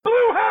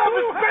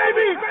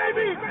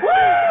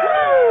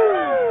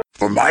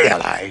For my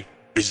ally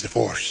is the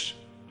Force.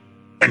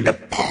 And a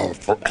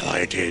powerful ally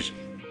it is.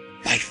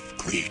 Life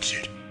creates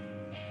it,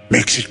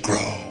 makes it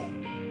grow.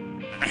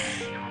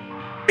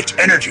 Its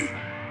energy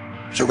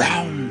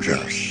surrounds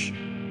us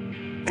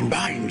and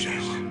binds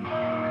us.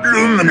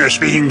 Luminous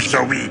beings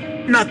shall we,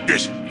 not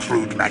this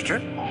crude matter.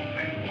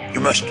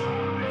 You must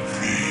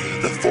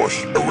feel the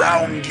Force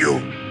around you.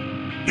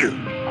 Here,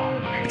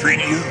 between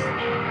you,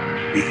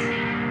 me,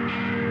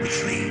 the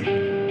tree,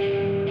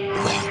 the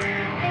rock,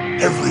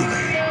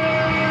 everywhere.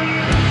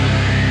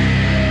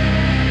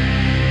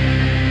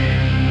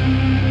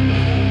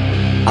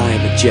 I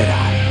am a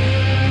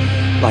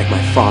Jedi, like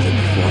my father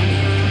before me.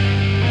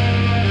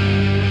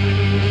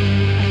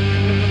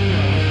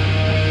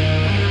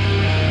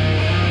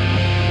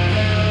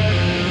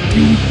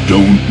 You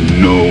don't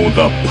know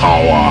the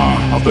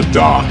power of the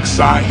dark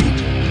side.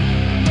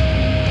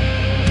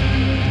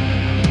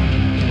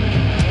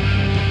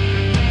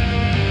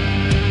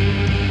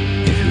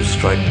 If you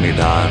strike me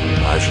down,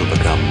 I shall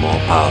become more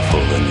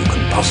powerful than you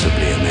can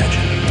possibly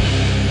imagine.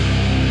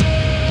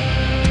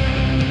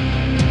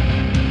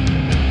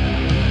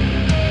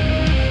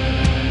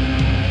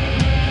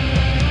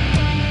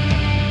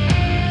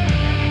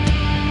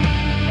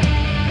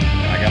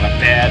 I got a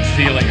bad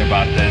feeling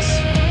about this.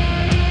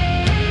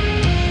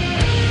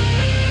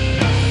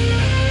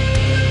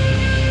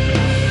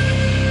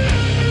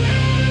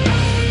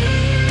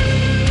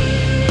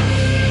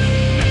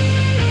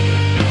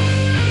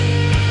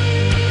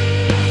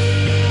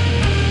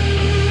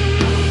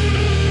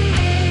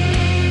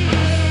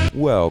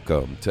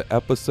 Welcome to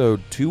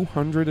episode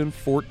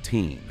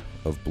 214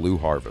 of Blue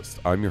Harvest.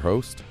 I'm your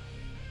host,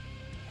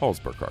 Halls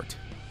Burkhart.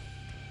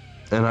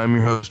 And I'm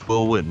your host,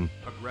 Will Witten.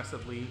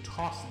 Aggressively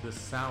toss this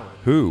salad.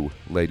 Who,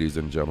 ladies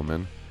and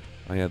gentlemen,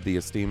 I had the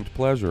esteemed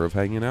pleasure of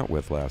hanging out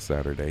with last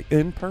Saturday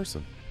in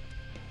person.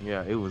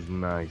 Yeah, it was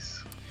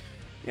nice.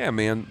 Yeah,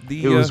 man.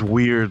 It was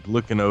weird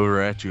looking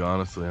over at you,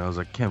 honestly. I was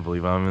like, can't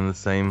believe I'm in the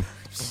same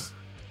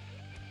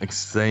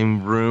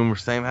room or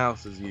same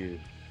house as you.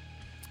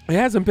 It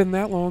hasn't been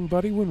that long,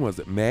 buddy. When was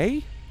it?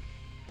 May?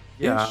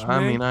 Yeah, I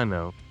mean, I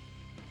know.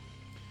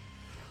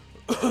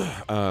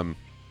 I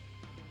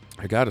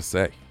gotta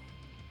say,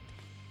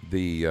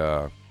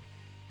 the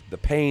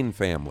Payne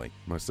family,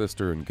 my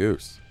sister and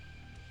Goose,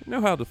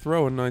 know how to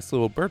throw a nice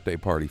little birthday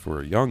party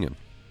for a youngin'.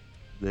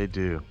 They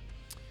do.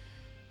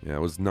 Yeah,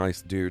 it was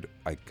nice, dude.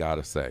 I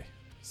gotta say,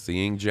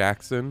 seeing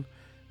Jackson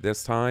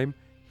this time,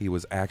 he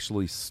was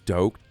actually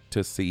stoked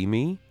to see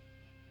me.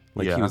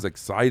 Like, He was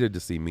excited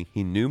to see me.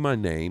 He knew my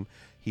name.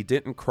 He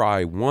didn't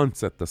cry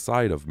once at the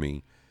sight of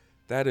me.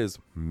 That is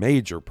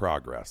major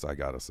progress, I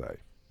gotta say.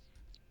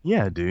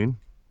 Yeah, dude.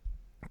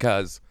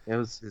 Because it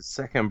was his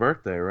second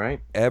birthday,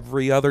 right?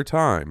 Every other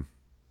time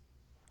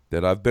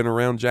that I've been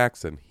around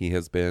Jackson, he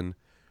has been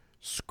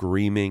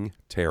screaming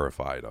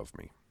terrified of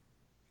me.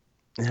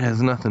 It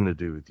has nothing to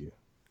do with you.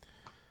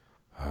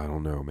 I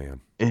don't know, man.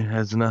 It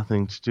has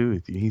nothing to do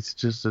with you. He's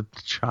just a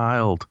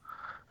child,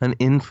 an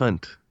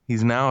infant.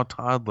 He's now a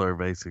toddler,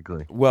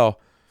 basically. Well,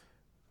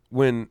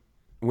 when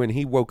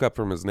he woke up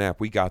from his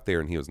nap, we got there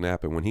and he was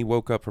napping. When he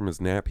woke up from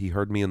his nap, he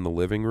heard me in the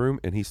living room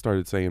and he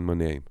started saying my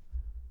name.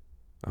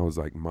 I was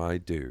like, my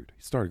dude.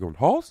 He started going,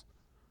 Halls?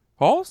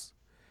 Halls?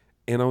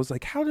 And I was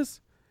like, how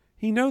does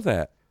he know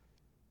that?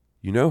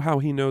 You know how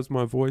he knows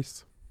my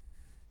voice?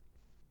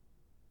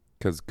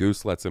 Because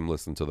Goose lets him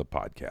listen to the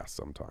podcast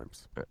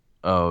sometimes.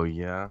 Oh,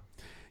 yeah?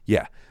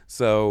 Yeah.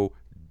 So,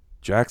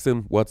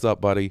 Jackson, what's up,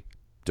 buddy?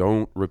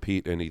 Don't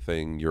repeat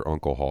anything your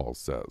Uncle Halls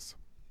says.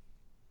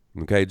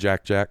 Okay,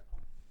 Jack?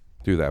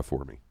 Do that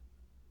for me.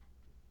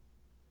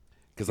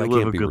 Because I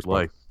can't be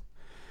responsible.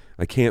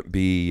 I can't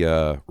be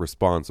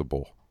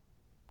responsible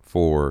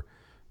for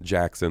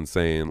Jackson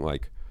saying,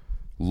 like,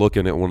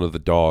 looking at one of the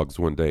dogs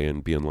one day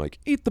and being like,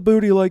 eat the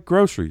booty like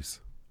groceries.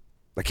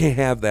 I can't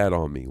have that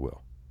on me,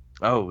 Will.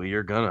 Oh,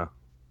 you're gonna.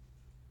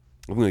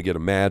 I'm going to get a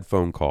mad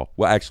phone call.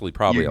 Well, actually,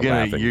 probably a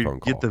laughing phone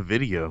call. Get the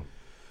video.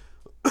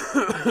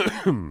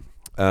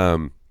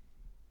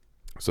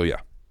 So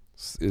yeah,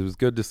 it was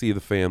good to see the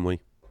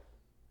family.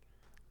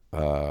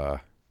 And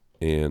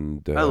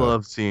I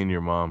love seeing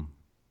your mom.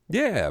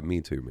 Yeah,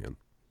 me too, man.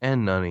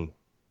 And Nunny.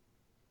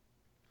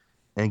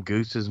 And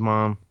Goose's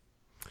mom.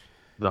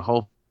 The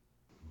whole.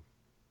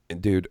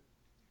 Dude,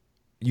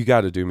 you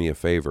got to do me a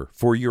favor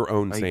for your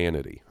own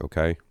sanity,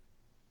 okay?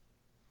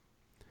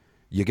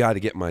 You got to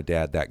get my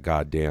dad that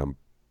goddamn.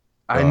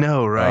 I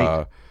know,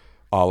 right?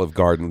 Olive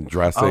Garden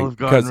dressing. Olive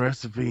Garden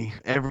recipe.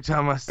 Every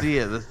time I see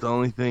it, that's the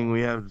only thing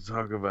we have to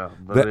talk about.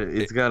 But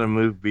it's got to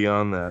move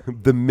beyond that.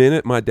 The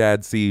minute my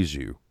dad sees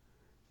you,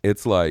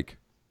 it's like,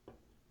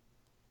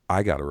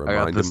 I got to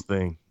remind him.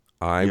 Thing.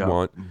 I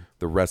want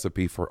the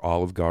recipe for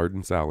Olive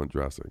Garden salad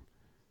dressing.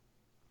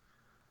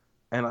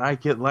 And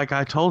like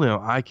I told him,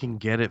 I can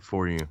get it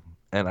for you.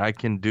 And I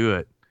can do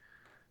it.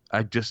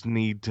 I just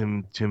need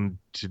him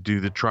to do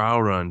the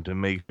trial run to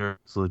make sure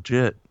it's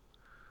legit.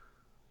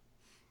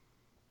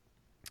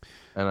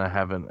 And I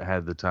haven't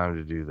had the time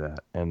to do that.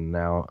 And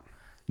now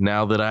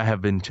that I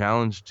have been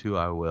challenged to,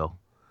 I will.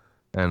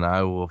 and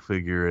I will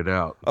figure it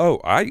out. Oh,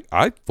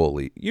 I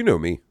fully, you know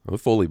me, I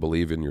fully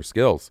believe in your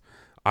skills.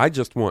 I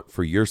just want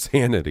for your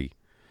sanity,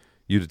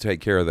 you to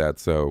take care of that.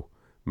 So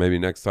maybe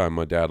next time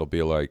my dad will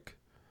be like,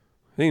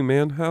 "Hey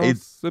man,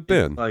 how's it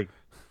been?" It's like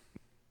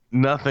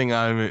nothing.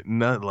 I'm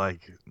not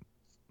like.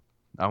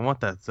 I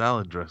want that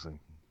salad dressing.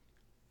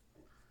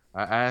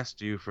 I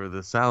asked you for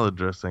the salad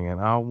dressing,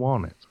 and I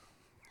want it.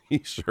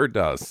 He sure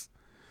does.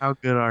 How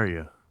good are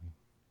you?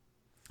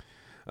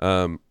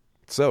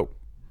 So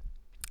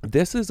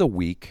this is a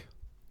week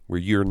where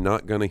you're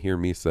not going to hear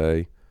me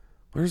say,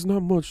 "There's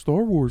not much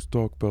Star Wars to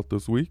talk about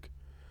this week."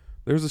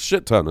 There's a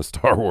shit ton of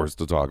Star Wars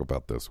to talk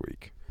about this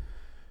week.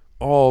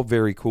 All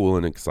very cool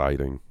and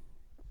exciting.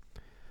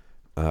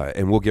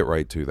 And we'll get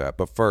right to that.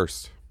 But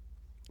first,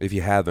 if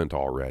you haven't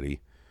already,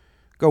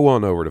 go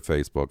on over to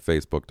Facebook,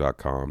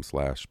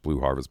 facebook.com/Blue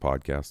Harvest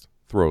Podcast.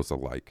 Throw us a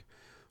like.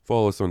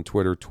 Follow us on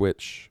Twitter,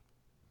 Twitch,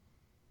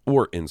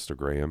 or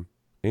Instagram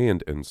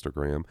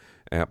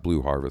at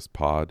Blue Harvest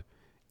Pod.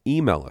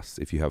 Email us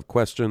if you have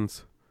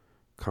questions,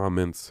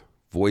 comments,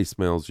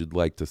 voicemails you'd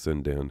like to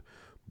send in.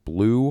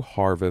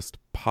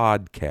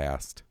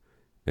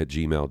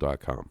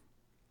 blueharvestpodcast@gmail.com.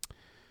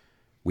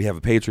 We have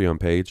a Patreon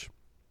page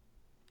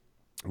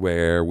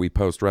where we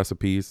post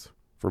recipes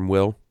from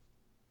Will.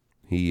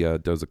 He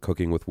does a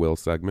Cooking with Will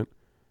segment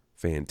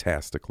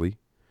fantastically.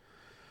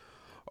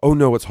 Oh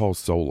No, It's Hall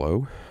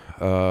Solo.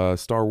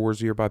 Star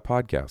Wars Year by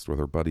Podcast with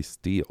our buddy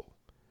Steele.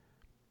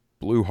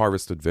 Blue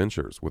Harvest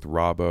Adventures with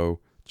Robbo,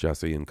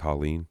 Jesse, and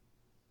Colleen.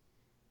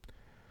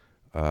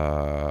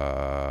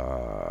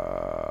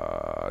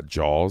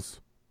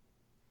 Jaws.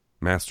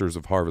 Masters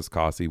of Harvest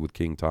Kasi with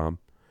King Tom.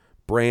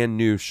 Brand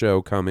new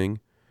show coming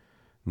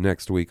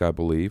next week, I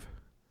believe.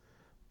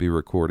 Be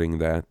recording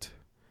that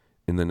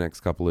in the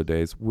next couple of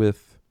days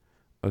with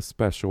a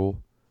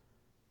special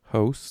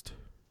host.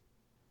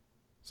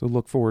 So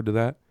look forward to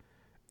that.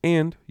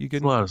 And you It's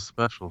can... a lot of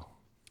special.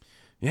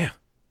 Yeah.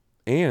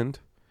 And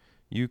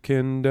you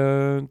can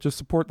just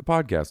support the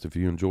podcast if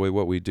you enjoy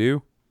what we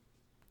do.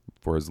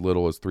 For as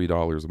little as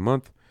 $3 a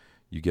month,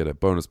 you get a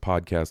bonus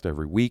podcast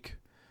every week.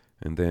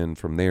 And then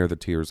from there, the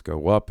tiers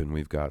go up, and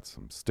we've got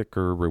some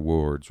sticker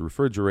rewards,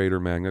 refrigerator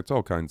magnets,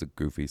 all kinds of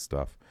goofy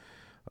stuff.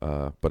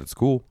 But it's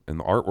cool, and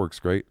the artwork's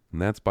great, and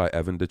that's by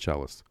Evan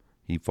DeChellis.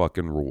 He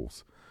fucking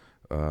rules.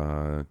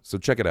 So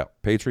check it out,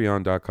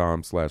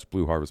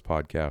 patreon.com/Blue Harvest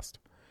Podcast.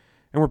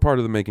 And we're part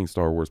of the Making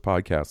Star Wars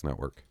Podcast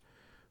Network,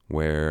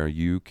 where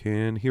you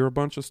can hear a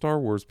bunch of Star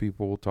Wars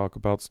people talk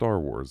about Star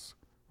Wars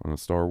on a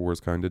Star Wars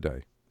kind of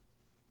day.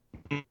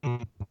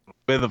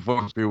 May the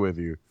force be with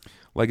you.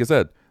 Like I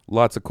said,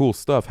 lots of cool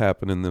stuff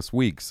happening this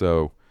week,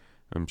 so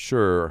I'm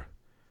sure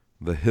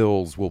the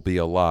hills will be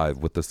alive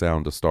with the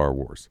sound of Star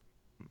Wars.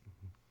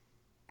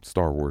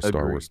 Star Wars,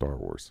 Star Agreed. Wars, Star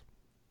Wars.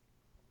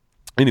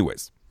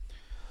 Anyways,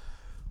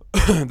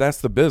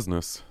 that's the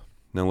business.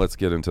 Now let's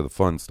get into the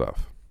fun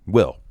stuff.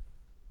 Will,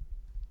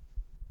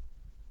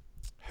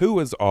 who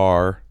is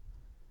our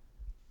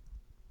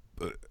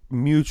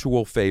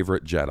mutual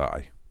favorite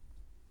Jedi?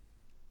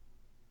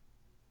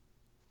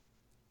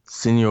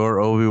 Senor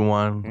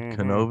Obi-Wan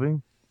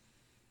Kenobi?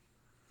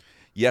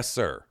 Yes,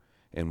 sir.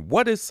 And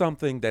what is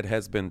something that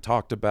has been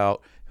talked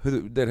about,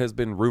 that has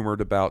been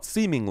rumored about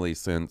seemingly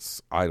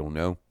since, I don't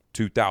know,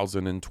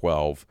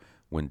 2012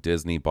 when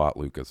Disney bought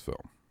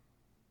Lucasfilm?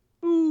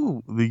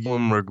 Ooh, the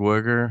Ewan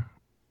McGregor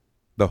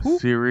The who?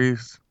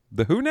 series.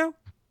 The who now?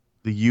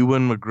 The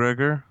Ewan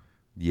McGregor.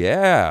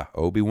 Yeah,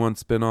 Obi-Wan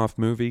spin-off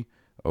movie,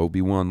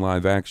 Obi-Wan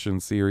live-action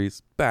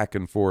series, back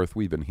and forth.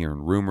 We've been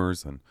hearing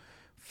rumors and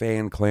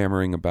fan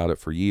clamoring about it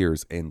for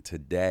years. And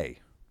today,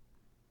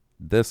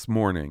 this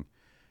morning,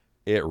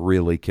 it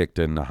really kicked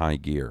into high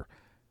gear.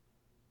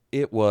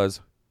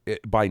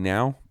 By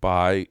now,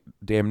 by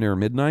damn near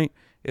midnight,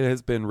 it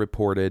has been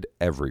reported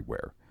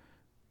everywhere.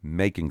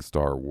 Making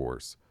Star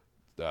Wars,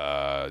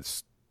 Star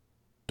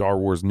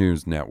Wars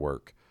News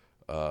Network,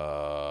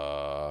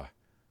 IGN,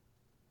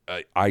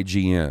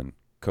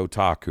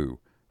 Kotaku,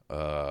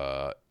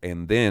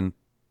 and then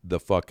the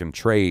fucking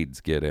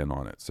trades get in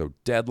on it. So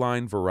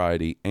Deadline,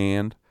 Variety,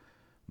 and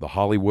The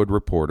Hollywood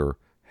Reporter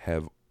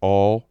have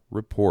all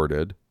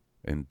reported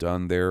and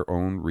done their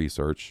own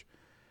research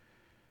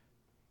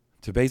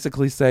to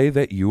basically say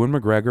that Ewan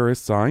McGregor is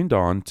signed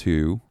on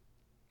to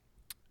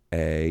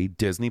a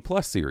Disney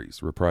Plus series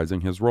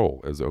reprising his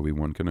role as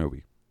Obi-Wan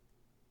Kenobi.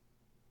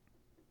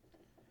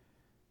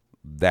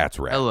 That's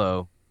right.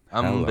 Hello.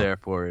 I'm Hello. there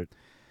for it.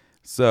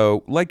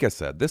 So, like I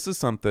said, this is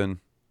something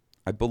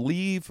I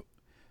believe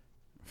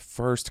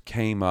first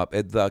came up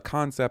at the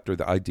concept or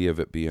the idea of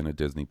it being a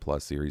Disney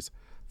Plus series.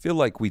 I feel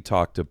like we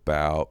talked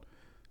about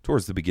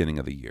towards the beginning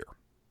of the year.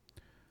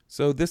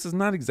 So this is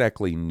not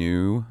exactly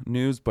new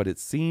news, but it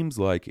seems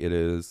like it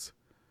is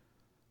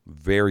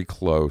very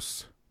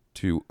close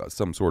to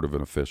some sort of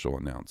an official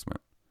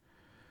announcement.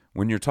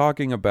 When you're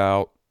talking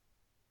about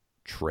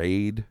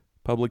trade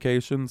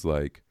publications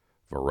like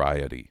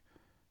Variety,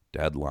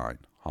 Deadline,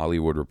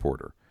 Hollywood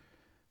Reporter,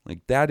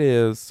 like that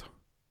is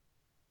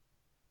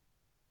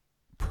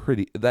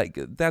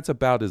that's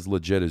about as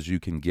legit as you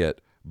can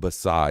get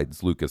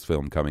besides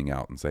Lucasfilm coming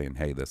out and saying,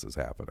 hey, this is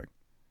happening.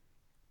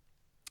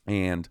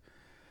 And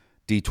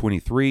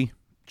D23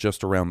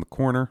 just around the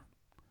corner.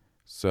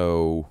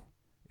 So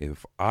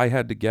if I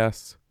had to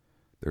guess,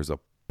 there's a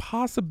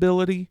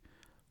possibility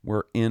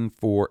we're in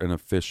for an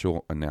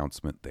official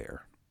announcement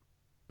there,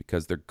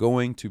 because they're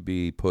going to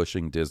be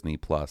pushing Disney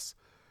Plus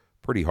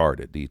pretty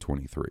hard at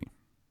D23.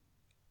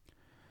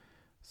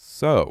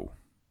 So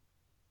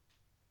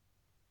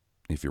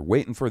if you're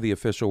waiting for the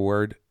official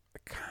word, I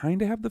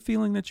kind of have the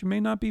feeling that you may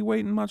not be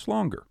waiting much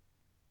longer.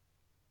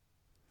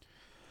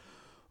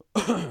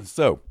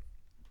 So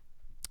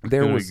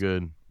there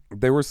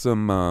were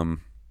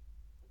some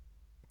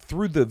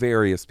through the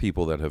various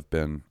people that have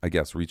been, I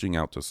guess, reaching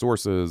out to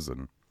sources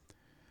and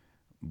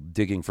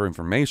digging for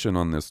information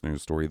on this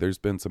news story, there's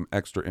been some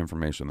extra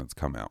information that's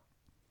come out.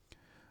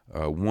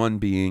 One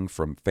being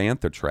from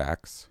Fantha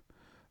Tracks,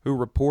 who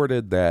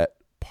reported that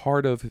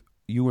part of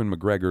Ewan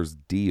McGregor's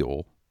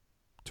deal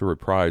to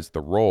reprise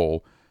the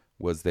role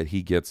was that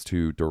he gets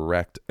to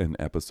direct an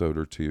episode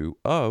or two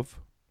of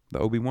the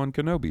Obi-Wan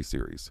Kenobi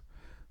series.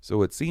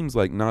 So it seems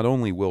like not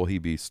only will he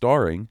be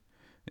starring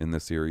in the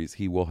series,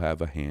 he will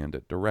have a hand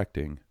at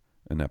directing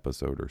an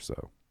episode or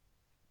so.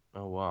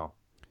 Oh, wow.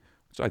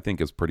 Which I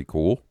think is pretty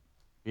cool.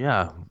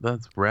 Yeah,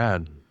 that's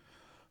rad.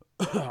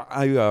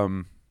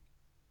 I'll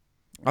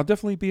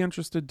definitely be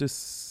interested to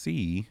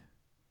see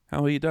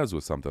how he does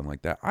with something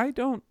like that. I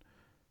don't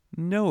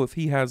know if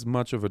he has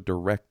much of a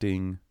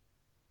directing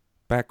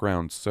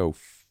background so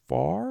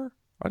far.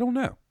 I don't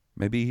know.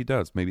 Maybe he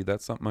does. Maybe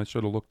that's something I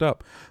should have looked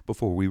up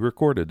before we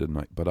recorded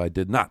tonight, but I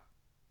did not.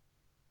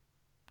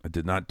 I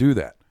did not do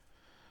that.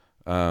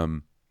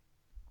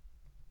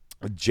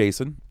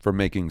 Jason from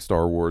Making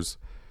Star Wars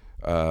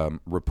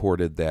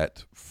reported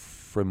that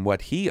from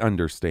what he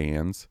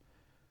understands,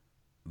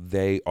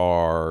 they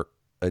are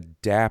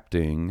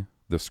adapting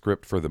the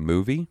script for the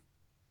movie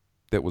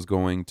that was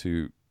going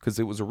to, because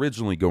it was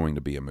originally going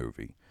to be a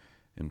movie,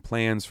 and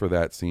plans for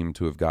that seem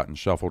to have gotten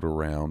shuffled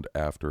around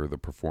after the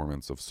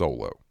performance of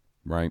Solo,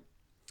 right?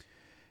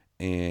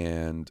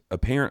 And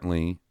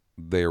apparently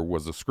there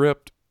was a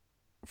script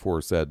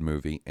for said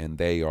movie, and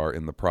they are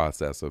in the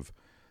process of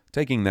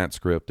taking that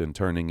script and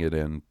turning it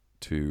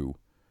into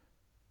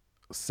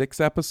 6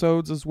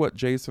 episodes is what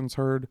Jason's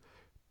heard.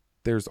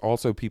 There's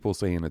also people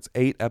saying it's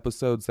 8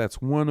 episodes.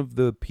 That's one of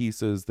the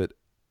pieces that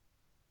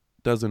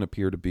doesn't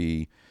appear to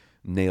be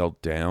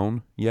nailed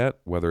down yet,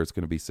 whether it's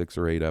going to be 6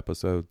 or 8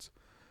 episodes.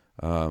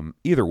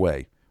 Either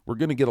way, we're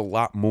going to get a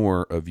lot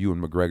more of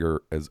Ewan McGregor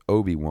as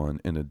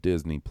Obi-Wan in a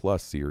Disney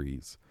Plus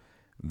series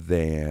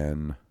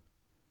than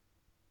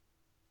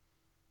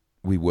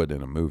we would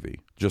in a movie,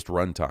 just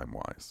runtime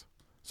wise.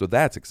 So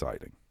that's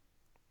exciting.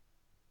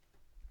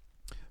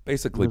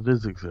 Basically, it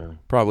is exciting.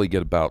 Probably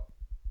get about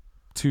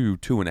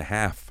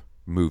 2.5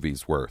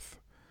 movies worth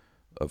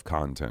of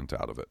content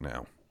out of it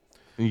now.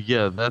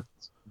 Yeah,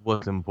 that's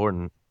what's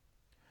important.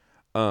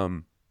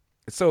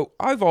 So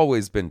I've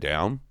always been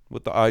down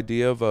with the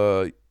idea of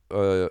a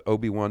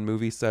Obi-Wan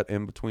movie set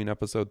in between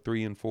episode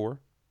 3 and 4.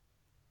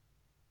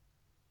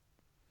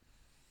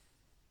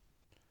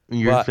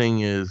 Your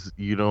thing is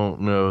you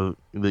don't know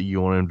that you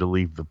want him to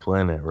leave the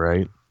planet,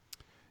 right?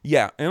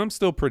 Yeah, and I'm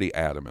still pretty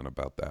adamant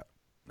about that.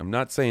 I'm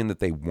not saying that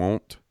they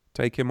won't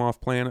take him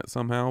off planet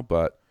somehow,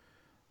 but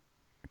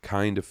I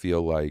kind of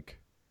feel like,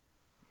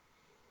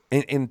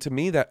 and to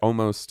me that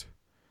almost,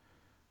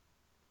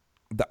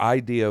 the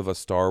idea of a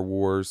Star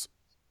Wars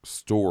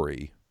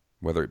story,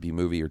 whether it be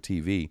movie or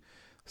TV,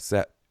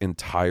 set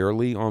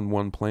entirely on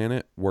one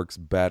planet works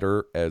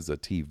better as a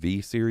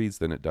TV series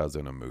than it does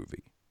in a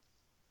movie.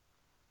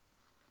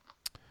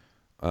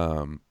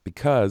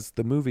 Because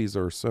the movies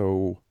are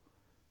so,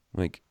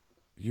 like,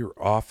 you're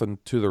off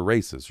into the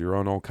races. You're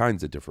on all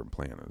kinds of different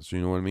planets. You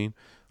know what I mean?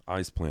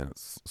 Ice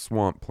planets,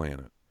 swamp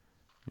planet.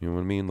 You know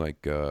what I mean?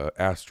 Like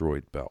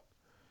asteroid belt.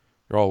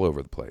 You're all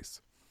over the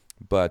place.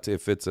 But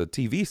if it's a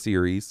TV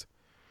series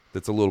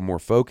that's a little more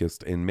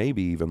focused and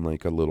maybe even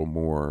like a little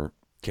more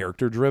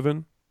character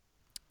driven,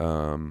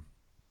 I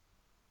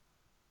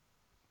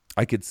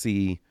could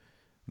see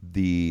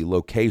the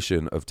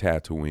location of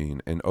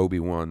Tatooine and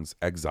Obi-Wan's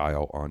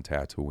exile on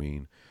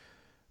Tatooine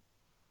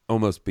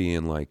almost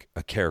being like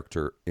a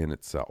character in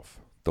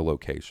itself, the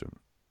location,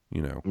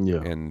 you know,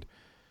 yeah. And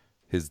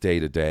his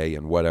day-to-day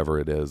and whatever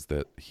it is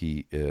that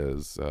he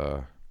is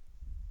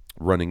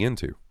running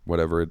into,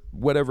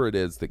 whatever it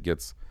is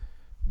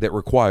that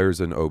requires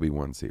an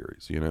Obi-Wan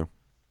series, you know.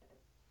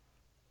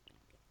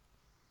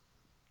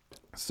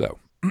 So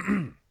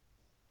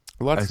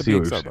lots to be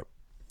excited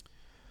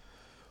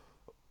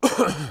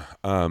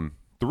about.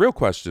 The real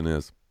question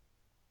is,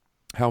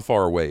 how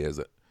far away is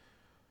it?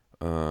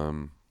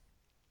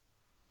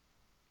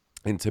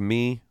 And to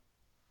me,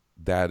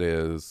 that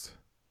is...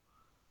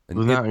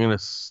 They're not going to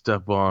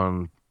step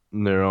on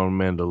their own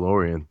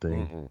Mandalorian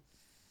thing. Mm-hmm.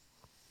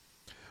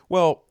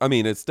 Well, I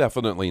mean, it's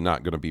definitely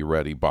not going to be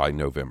ready by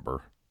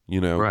November, you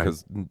know,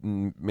 because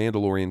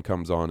Mandalorian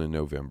comes on in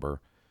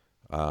November.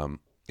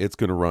 It's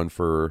going to run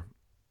for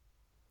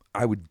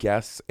I would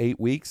guess 8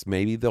 weeks.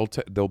 Maybe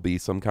there'll be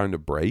some kind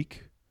of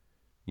break.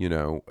 You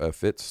know,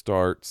 if it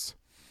starts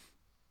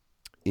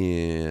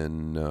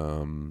in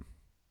on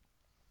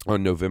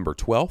November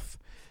 12th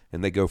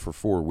and they go for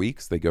 4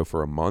 weeks, they go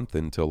for a month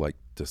until like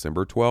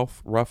December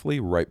 12th, roughly,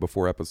 right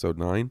before episode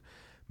 9.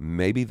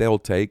 Maybe they'll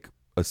take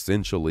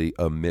essentially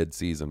a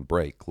mid-season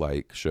break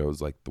like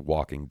shows like The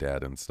Walking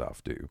Dead and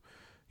stuff do.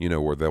 You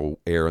know, where they'll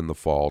air in the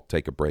fall,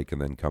 take a break, and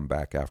then come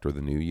back after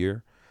the new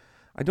year.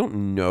 I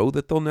don't know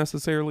that they'll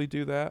necessarily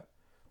do that,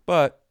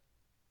 but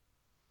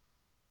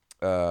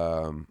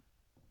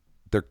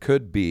there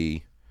could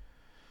be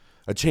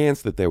a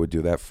chance that they would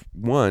do that.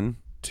 One,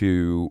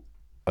 to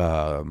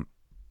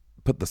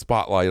put the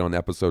spotlight on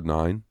episode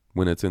 9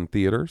 when it's in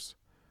theaters,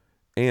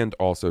 and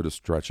also to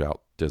stretch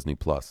out Disney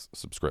Plus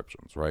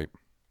subscriptions, right?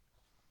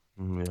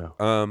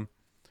 Yeah.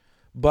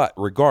 But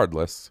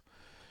regardless,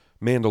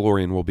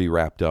 Mandalorian will be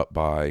wrapped up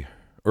by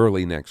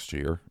early next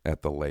year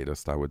at the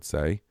latest, I would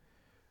say.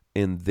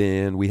 And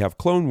then we have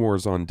Clone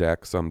Wars on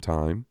deck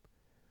sometime.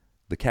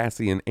 The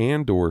Cassian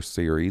Andor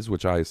series,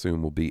 which I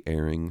assume will be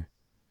airing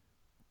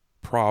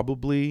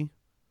probably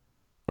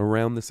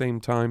around the same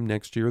time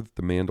next year that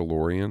The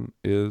Mandalorian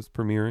is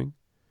premiering.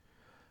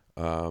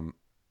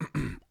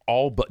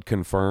 All but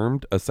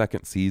confirmed a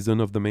second season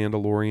of The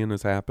Mandalorian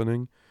is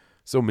happening.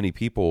 So many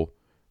people,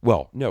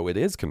 well, no, it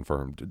is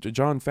confirmed.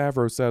 Jon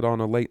Favreau said on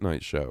a late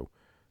night show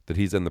that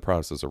he's in the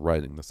process of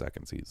writing the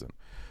second season.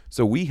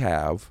 So we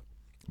have,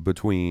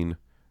 between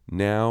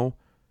now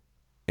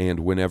and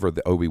whenever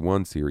the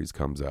Obi-Wan series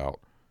comes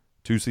out,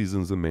 2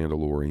 seasons of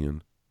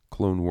Mandalorian,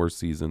 Clone Wars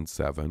Season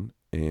 7,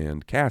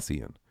 and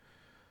Cassian.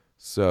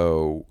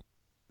 So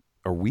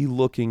are we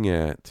looking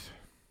at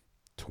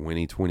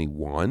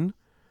 2021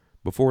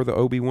 before the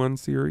Obi-Wan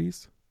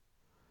series?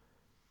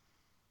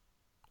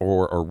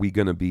 Or are we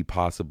going to be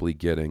possibly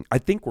getting, I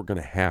think we're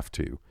going to have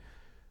to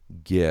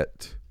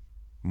get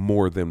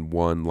more than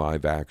one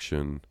live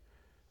action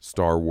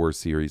Star Wars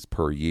series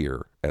per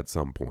year at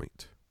some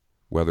point.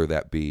 Whether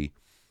that be,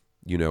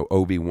 you know,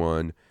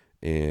 Obi-Wan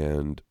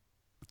and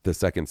the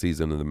second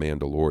season of The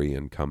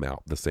Mandalorian come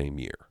out the same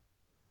year.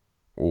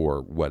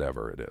 Or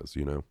whatever it is,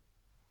 you know.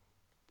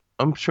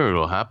 I'm sure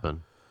it'll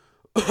happen.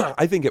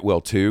 I think it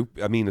will too.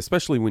 I mean,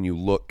 especially when you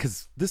look,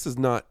 because this is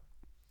not,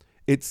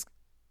 it's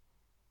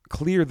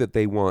clear that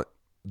they want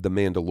The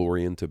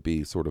Mandalorian to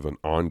be sort of an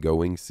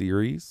ongoing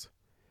series.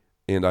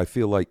 And I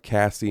feel like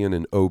Cassian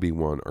and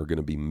Obi-Wan are going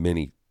to be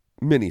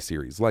mini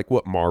series, like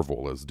what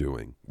Marvel is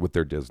doing with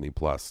their Disney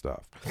Plus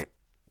stuff.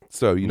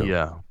 So, you know,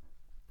 yeah.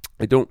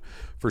 I don't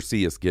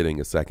foresee us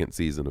getting a second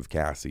season of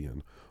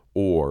Cassian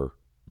or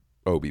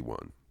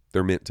Obi-Wan.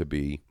 They're meant to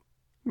be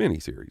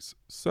miniseries.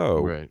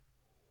 So, Right.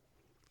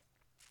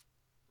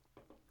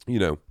 you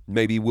know,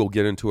 maybe we'll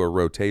get into a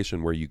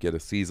rotation where you get a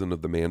season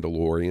of The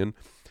Mandalorian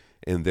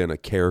and then a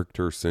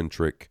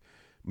character-centric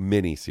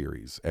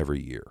miniseries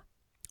every year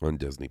on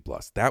Disney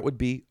Plus. That would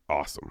be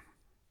awesome.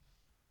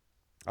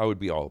 I would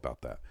be all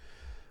about that.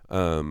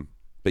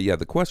 But yeah,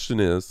 the question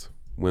is,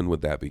 when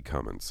would that be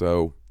coming?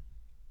 So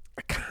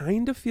I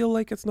kind of feel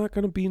like it's not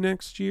going to be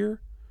next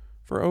year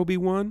for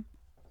Obi-Wan.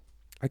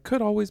 I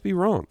could always be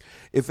wrong.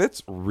 If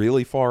it's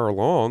really far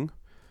along,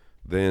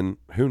 then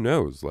who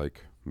knows?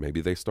 Like, maybe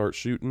they start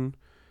shooting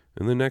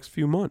in the next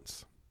few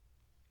months.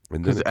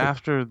 Because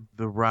after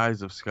The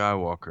Rise of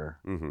Skywalker,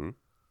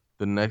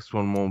 the next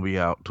one won't be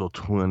out till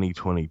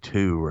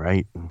 2022,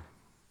 right?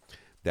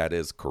 That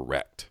is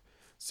correct.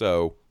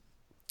 So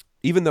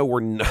even though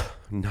we're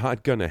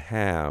not going to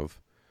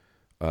have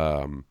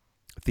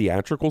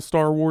theatrical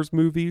Star Wars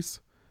movies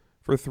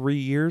for 3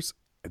 years,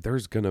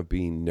 there's going to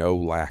be no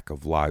lack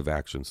of live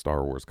action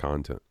Star Wars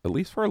content, at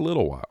least for a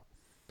little while.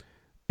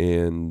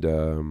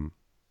 And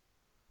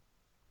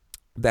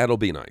that'll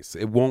be nice.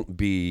 It won't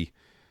be,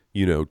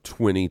 you know,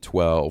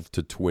 2012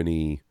 to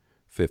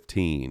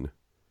 2015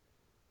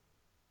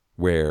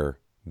 where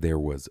there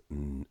was,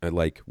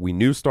 like, we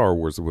knew Star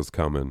Wars was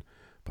coming,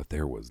 but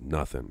there was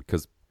nothing.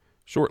 Because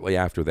shortly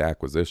after the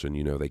acquisition,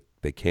 you know,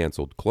 they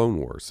canceled Clone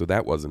Wars, so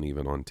that wasn't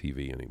even on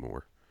TV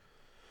anymore.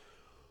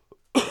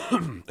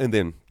 And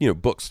then, you know,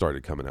 books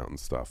started coming out and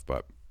stuff.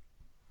 But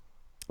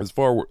as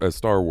far as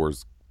Star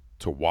Wars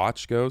to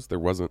watch goes, there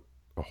wasn't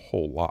a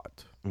whole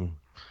lot.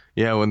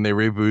 Yeah, when they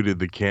rebooted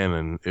the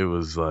canon, it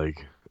was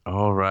like,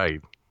 all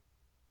right,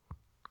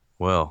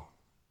 well,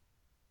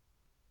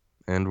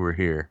 and we're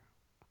here.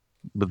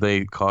 But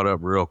they caught up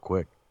real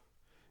quick.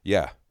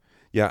 Yeah.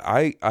 Yeah,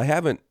 I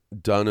haven't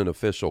done an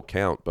official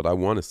count, but I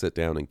want to sit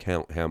down and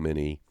count how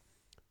many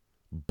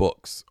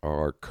books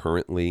are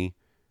currently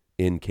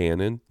in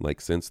canon, like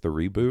since the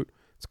reboot.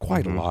 It's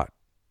quite a lot.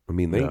 I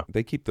mean,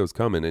 they keep those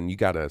coming, and you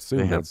got to assume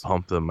they have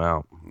pumped them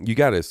out. You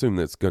got to assume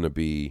that's going to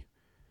be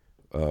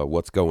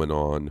what's going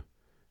on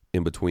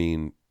in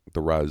between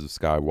The Rise of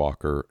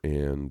Skywalker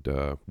and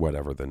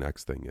whatever the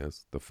next thing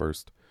is, the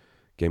first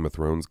Game of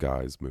Thrones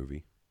guys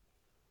movie.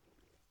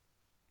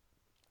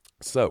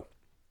 So,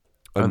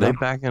 are they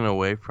backing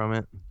away from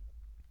it?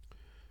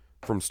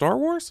 From Star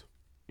Wars?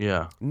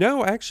 Yeah.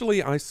 No,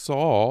 actually, I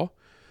saw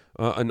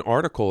an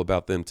article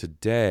about them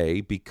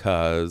today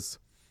because,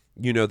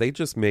 they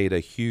just made a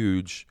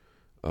huge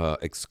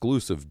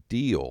exclusive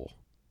deal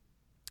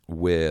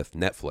with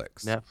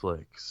Netflix.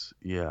 Netflix,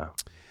 yeah.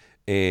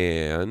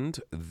 And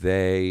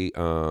they,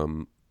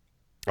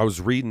 I was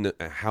reading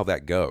how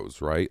that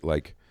goes, right?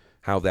 Like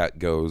how that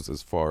goes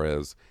as far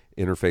as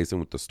interfacing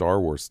with the Star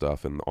Wars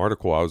stuff. And the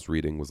article I was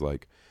reading was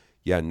like,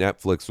 yeah,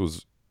 Netflix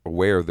was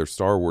aware of their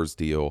Star Wars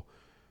deal.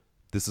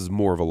 This is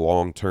more of a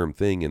long-term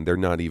thing, and they're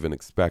not even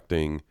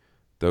expecting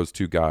those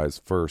two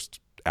guys' first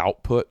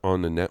output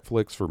on the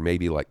Netflix for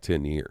maybe like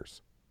 10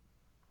 years.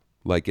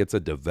 Like, it's a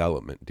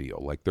development deal.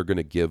 Like, they're going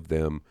to give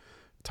them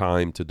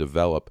time to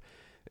develop.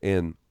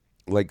 And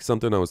like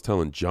something I was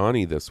telling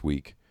Johnny this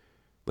week,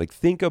 like,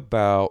 think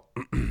about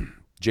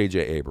J.J.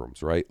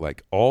 Abrams, right?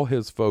 Like, all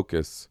his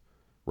focus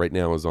right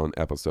now is on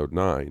episode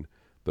 9.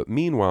 But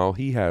meanwhile,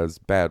 he has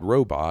Bad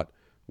Robot,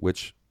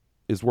 which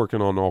is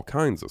working on all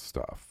kinds of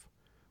stuff,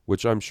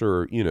 which I'm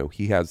sure,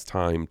 he has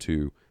time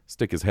to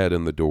stick his head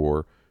in the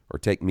door or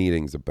take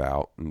meetings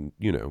about and,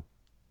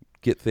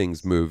 get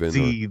things moving.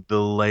 See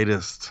the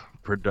latest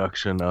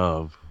production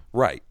of.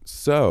 Right.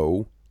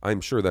 So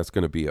I'm sure that's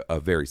going to be a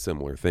very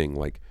similar thing.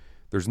 Like,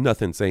 there's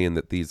nothing saying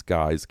that these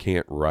guys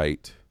can't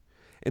write.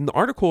 And the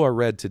article I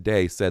read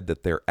today said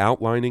that they're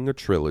outlining a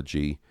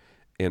trilogy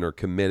and are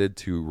committed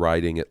to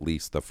writing at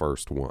least the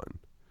first one.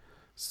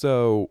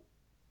 So,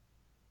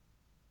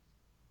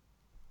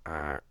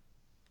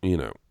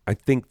 I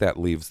think that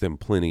leaves them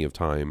plenty of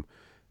time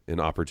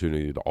and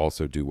opportunity to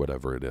also do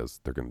whatever it is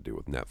they're going to do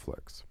with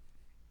Netflix.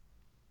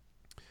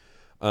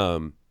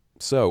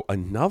 So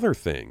another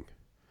thing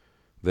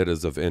that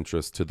is of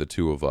interest to the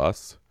two of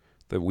us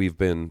that we've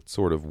been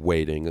sort of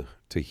waiting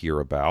to hear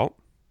about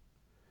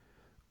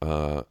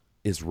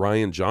is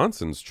Rian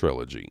Johnson's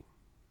trilogy.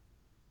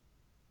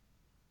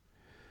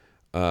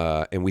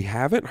 And we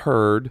haven't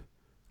heard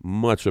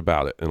much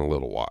about it in a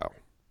little while.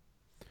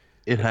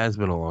 It has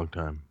been a long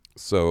time.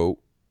 So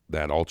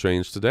that all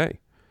changed today.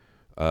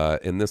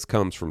 And this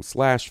comes from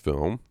Slash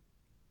Film.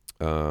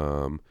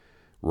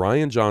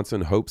 Rian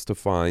Johnson hopes to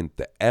find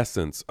the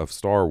essence of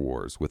Star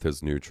Wars with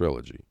his new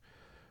trilogy.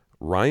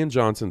 Rian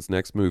Johnson's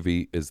next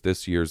movie is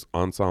this year's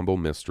ensemble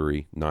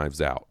mystery,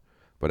 Knives Out.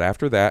 But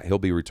after that, he'll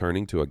be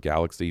returning to a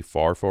galaxy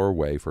far, far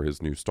away for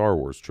his new Star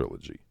Wars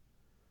trilogy.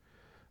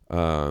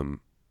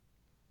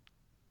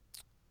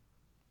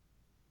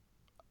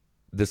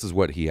 This is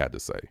what he had to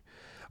say.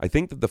 I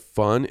think that the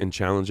fun and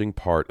challenging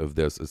part of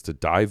this is to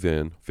dive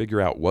in, figure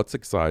out what's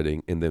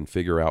exciting, and then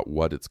figure out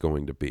what it's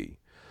going to be.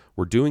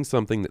 We're doing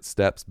something that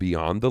steps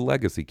beyond the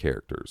legacy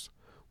characters.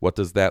 What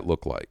does that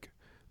look like?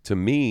 To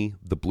me,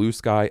 the blue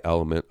sky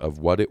element of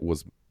what it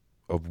was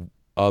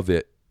of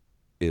it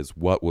is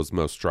what was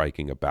most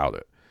striking about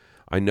it.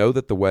 I know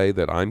that the way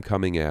that I'm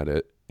coming at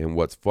it and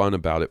what's fun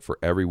about it for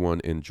everyone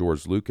in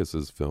George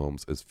Lucas's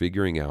films is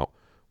figuring out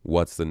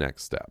what's the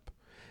next step.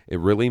 It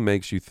really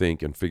makes you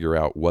think and figure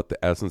out what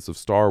the essence of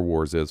Star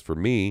Wars is for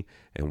me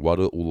and what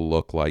it will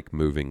look like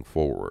moving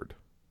forward.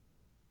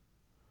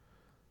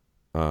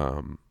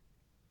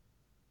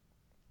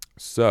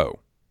 So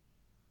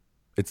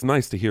it's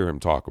nice to hear him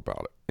talk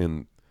about it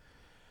and,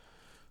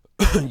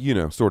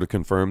 sort of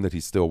confirm that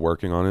he's still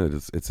working on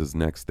it. It's his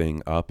next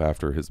thing up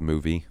after his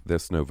movie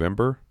this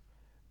November.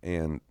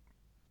 And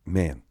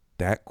man,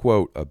 that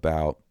quote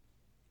about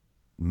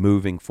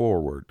moving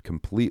forward,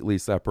 completely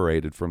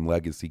separated from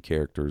legacy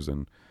characters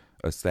and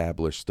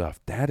established stuff,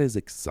 that is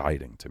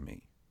exciting to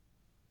me.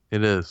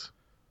 It is.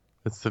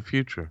 It's the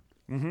future.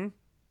 Mm-hmm.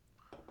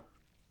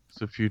 It's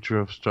the future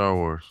of Star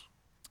Wars.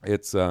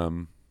 It's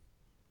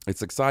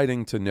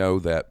exciting to know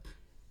that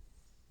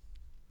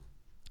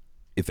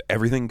if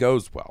everything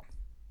goes well,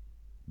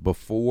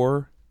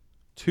 before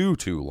too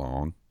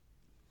long,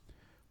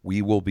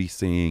 we will be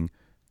seeing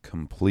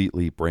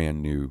completely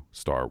brand new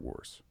Star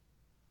Wars.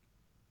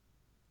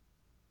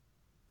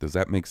 Does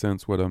that make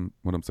sense? What I'm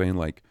saying,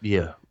 like,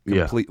 yeah,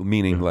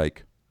 meaning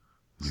like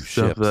new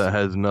stuff ships that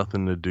has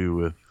nothing to do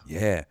with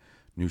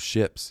new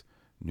ships,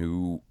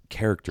 new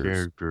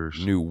characters,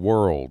 new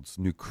worlds,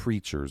 new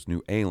creatures,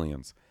 new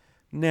aliens.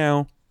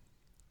 Now,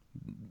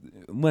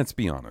 let's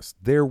be honest,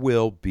 there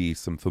will be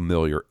some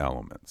familiar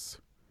elements,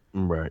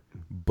 right?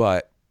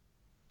 But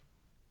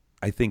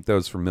I think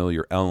those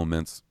familiar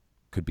elements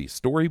could be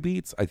story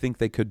beats. I think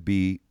they could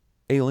be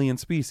alien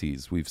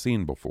species we've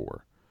seen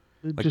before.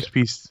 It'd just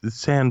be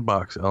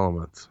sandbox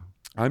elements.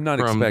 I'm not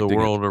from expecting the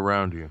world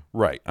around you.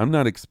 Right. I'm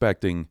not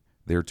expecting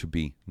there to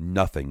be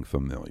nothing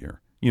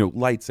familiar.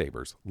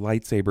 Lightsabers.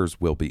 Lightsabers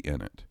will be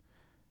in it.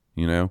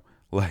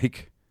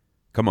 Like,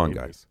 come on,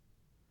 guys.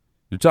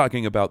 You're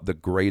talking about the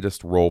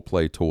greatest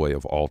role-play toy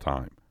of all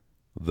time.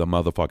 The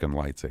motherfucking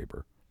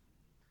lightsaber.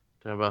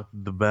 Talking about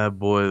the bad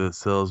boy that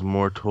sells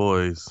more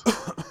toys.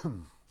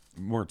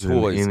 More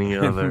toys. Than any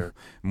other.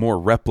 More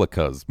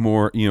replicas.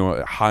 More,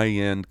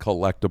 high-end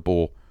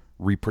collectible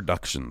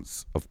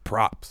reproductions of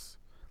props.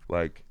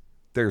 Like,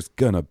 there's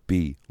gonna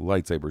be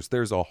lightsabers.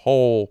 There's a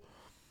whole,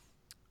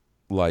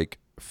 like,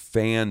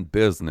 fan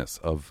business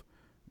of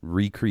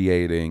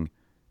recreating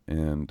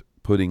and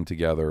putting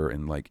together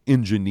and like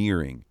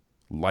engineering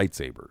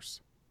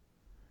lightsabers,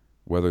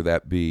 whether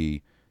that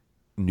be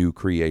new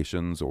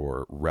creations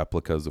or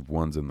replicas of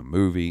ones in the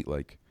movie.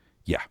 Like,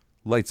 yeah,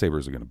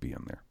 lightsabers are going to be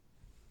in there.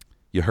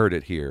 You heard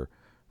it here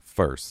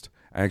first.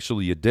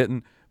 Actually, you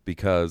didn't,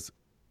 because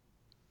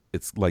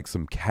it's like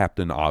some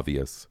Captain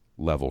Obvious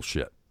level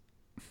shit.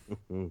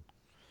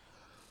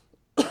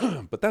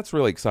 But that's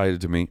really excited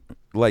to me.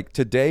 Like,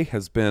 today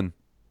has been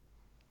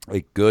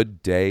a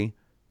good day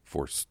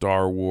for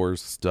Star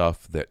Wars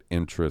stuff that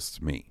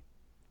interests me.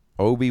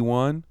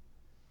 Obi-Wan,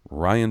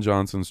 Rian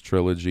Johnson's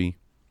trilogy.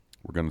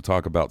 We're going to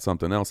talk about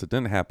something else that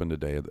didn't happen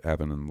today. It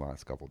happened in the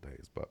last couple of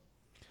days, but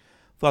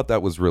thought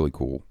that was really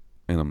cool.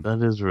 And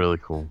That is really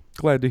cool.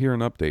 glad to hear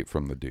an update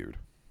from the dude.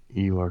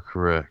 You are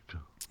correct.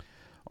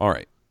 All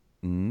right.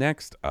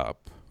 Next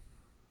up.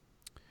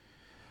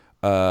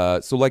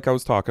 So like I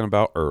was talking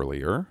about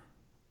earlier,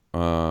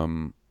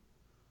 D23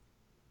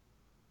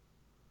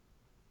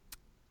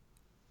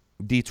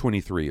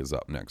 is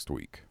up next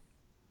week.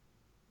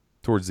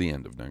 Towards the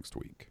end of next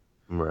week.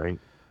 Right.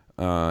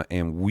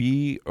 And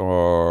we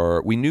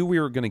knew we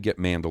were going to get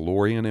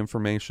Mandalorian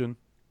information.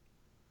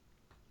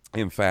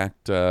 In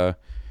fact,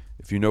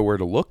 if you know where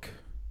to look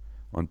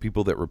on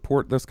people that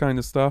report this kind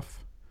of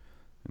stuff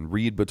and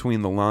read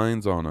between the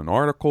lines on an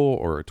article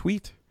or a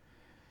tweet,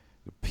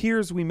 it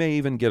appears we may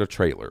even get a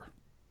trailer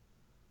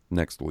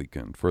next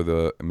weekend for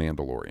the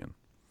Mandalorian.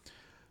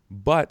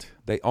 But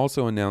they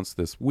also announced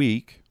this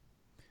week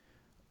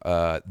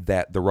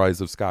that The Rise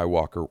of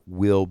Skywalker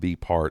will be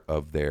part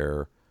of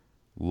their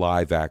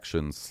live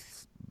action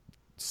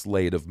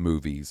slate of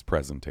movies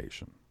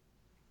presentation.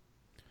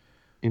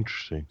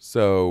 Interesting.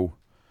 So,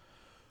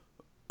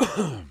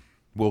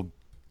 well,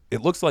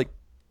 it looks like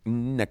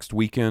next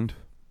weekend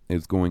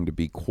is going to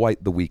be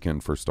quite the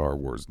weekend for Star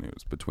Wars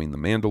news, between The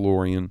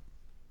Mandalorian,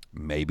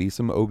 maybe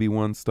some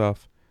Obi-Wan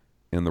stuff,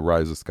 and The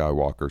Rise of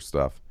Skywalker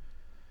stuff.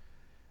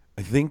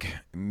 I think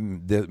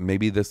that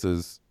maybe this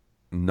is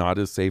not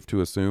as safe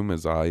to assume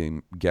as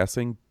I'm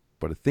guessing,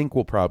 but I think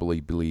we'll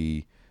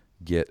probably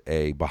get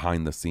a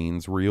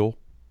behind-the-scenes reel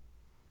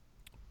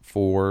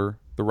for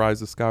The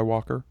Rise of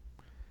Skywalker.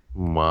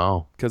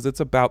 Wow. Because it's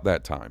about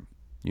that time,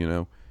 you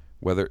know,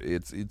 whether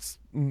it's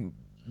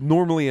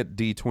normally at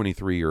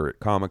D23 or at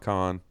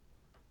Comic-Con.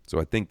 So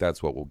I think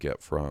that's what we'll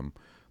get from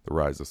The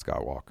Rise of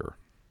Skywalker.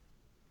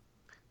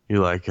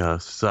 You're like a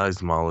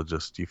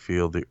seismologist. You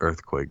feel the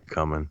earthquake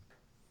coming.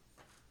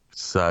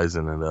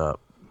 Sizing it up.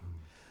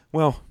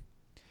 Well,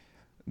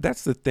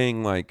 that's the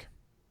thing. Like,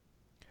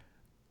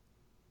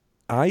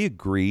 I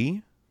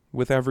agree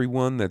with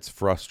everyone that's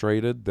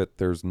frustrated that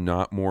there's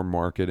not more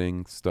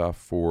marketing stuff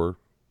for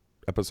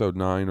Episode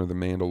 9 or The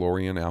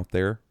Mandalorian out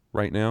there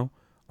right now.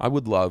 I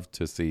would love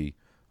to see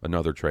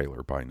another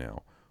trailer by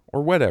now,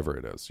 or whatever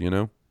it is, you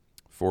know,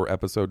 for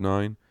Episode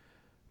 9.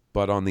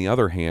 But on the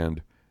other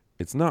hand,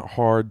 it's not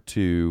hard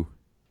to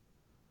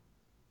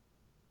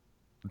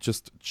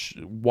just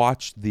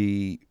watch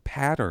the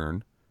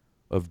pattern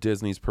of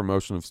Disney's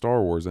promotion of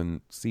Star Wars and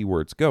see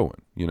where it's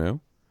going, you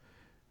know?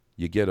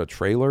 You get a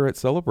trailer at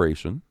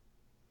Celebration.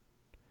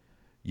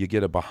 You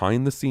get a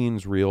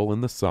behind-the-scenes reel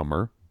in the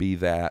summer, be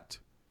that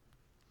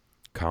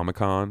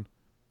Comic-Con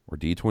or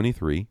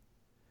D23.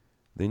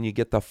 Then you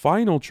get the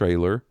final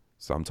trailer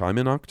sometime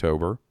in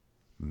October,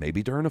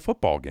 maybe during a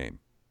football game.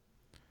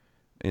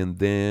 And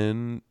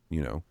then,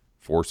 you know,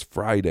 Force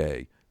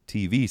Friday,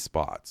 TV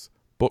spots,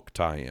 book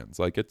tie-ins.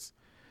 Like, it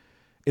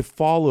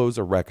follows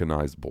a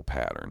recognizable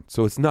pattern.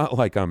 So it's not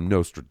like I'm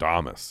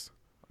Nostradamus.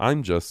 I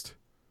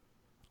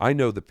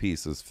know the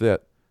pieces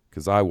fit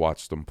because I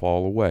watched them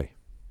fall away.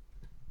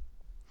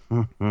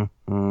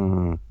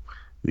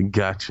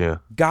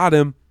 Gotcha. Got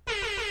him.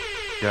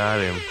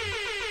 Got him.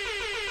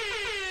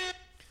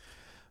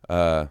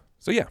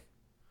 So yeah,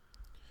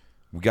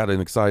 we got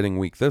an exciting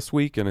week this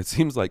week, and it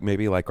seems like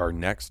maybe like our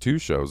next two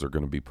shows are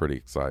going to be pretty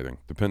exciting,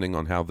 depending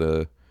on how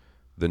the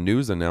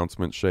news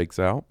announcement shakes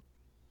out.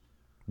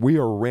 We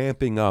are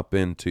ramping up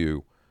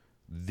into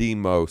the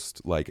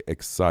most like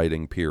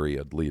exciting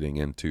period leading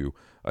into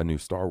a new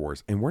Star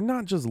Wars, and we're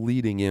not just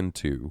leading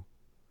into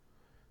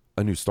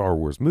a new Star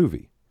Wars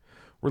movie.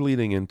 We're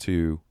leading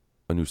into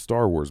a new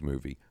Star Wars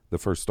movie, the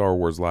first Star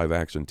Wars live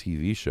action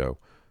TV show,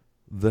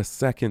 the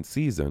second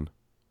season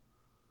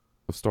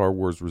of Star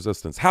Wars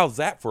Resistance. How's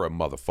that for a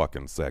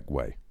motherfucking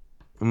segue?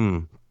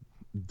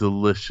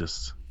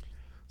 Delicious.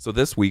 So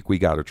this week we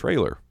got a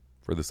trailer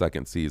for the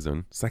second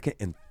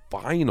and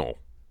final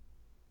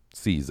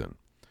season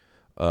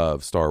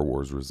of Star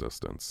Wars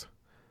Resistance.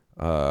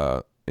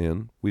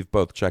 And we've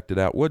both checked it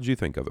out. What'd you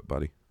think of it,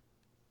 buddy?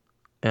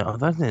 Yeah,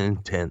 that's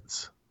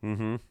intense.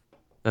 Mm-hmm.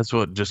 That's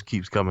what just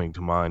keeps coming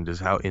to mind, is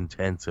how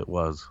intense it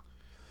was.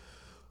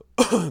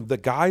 The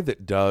guy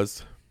that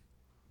does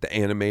the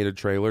animated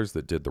trailers,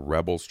 that did the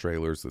Rebels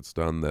trailers, that's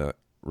done the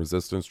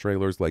Resistance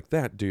trailers, like,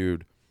 that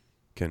dude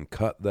can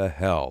cut the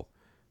hell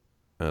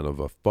out of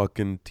a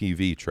fucking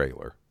TV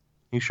trailer.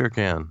 He sure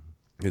can.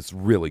 It's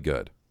really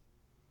good.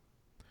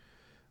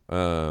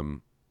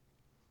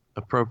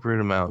 Appropriate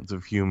amounts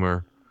of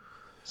humor,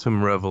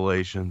 Some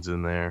revelations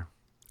in there.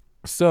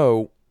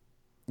 So,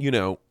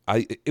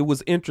 it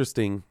was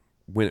interesting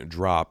when it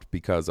dropped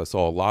because I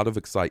saw a lot of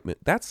excitement.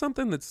 That's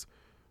something that's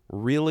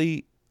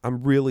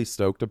I'm really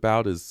stoked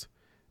about. Is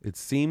it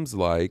seems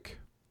like,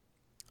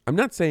 I'm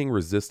not saying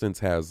Resistance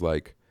has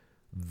like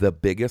the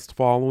biggest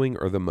following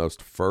or the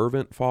most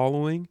fervent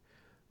following,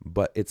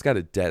 but it's got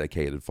a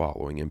dedicated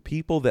following, and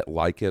people that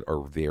like it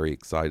are very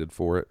excited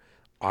for it.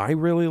 I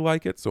really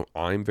like it, so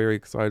I'm very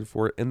excited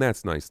for it, and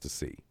that's nice to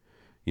see,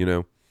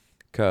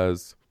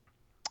 because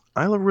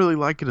I really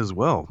like it as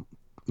well.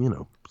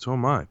 So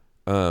am I.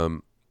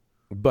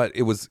 But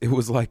it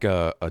was like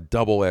a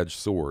double-edged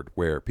sword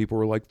where people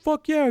were like,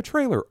 fuck yeah, a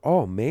trailer.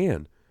 Oh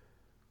man,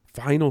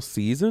 final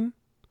season?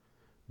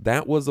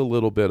 That was a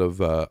little bit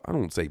of I don't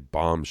want to say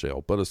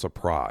bombshell, but a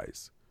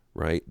surprise,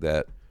 right?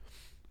 That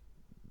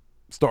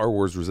Star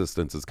Wars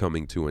Resistance is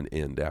coming to an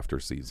end after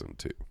season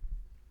 2.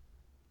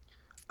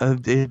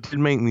 It did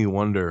make me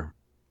wonder.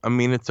 I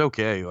mean, it's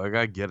okay. Like,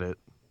 I get it.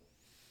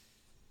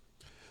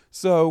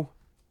 So,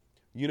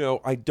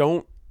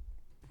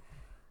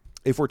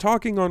 if we're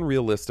talking on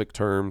realistic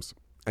terms,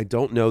 I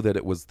don't know that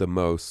it was the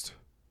most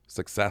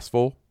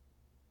successful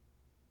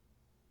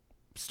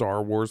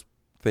Star Wars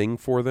thing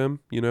for them.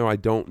 I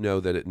don't know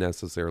that it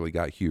necessarily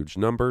got huge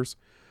numbers.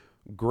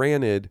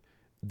 Granted,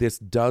 this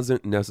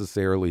doesn't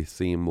necessarily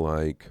seem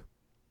like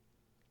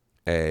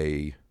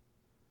a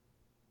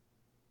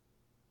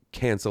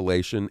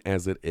cancellation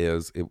as it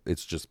is.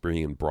 It's just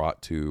being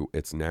brought to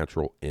its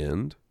natural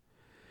end.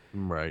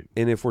 Right.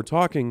 And if we're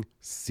talking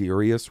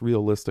serious,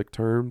 realistic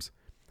terms,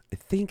 I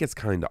think it's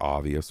kind of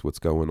obvious what's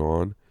going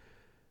on.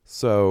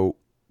 So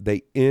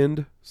they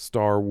end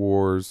Star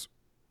Wars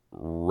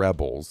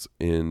Rebels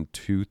in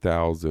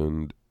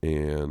 2000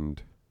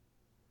 and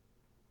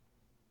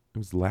it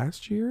was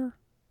last year?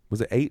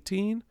 Was it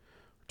 18?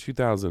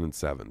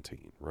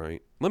 2017,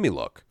 right? Let me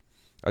look.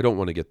 I don't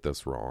want to get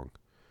this wrong.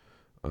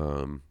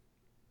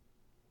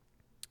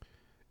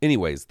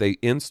 Anyways, they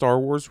end Star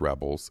Wars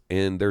Rebels,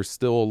 and there's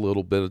still a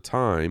little bit of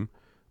time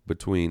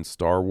between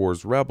Star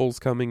Wars Rebels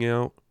coming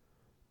out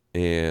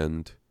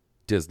and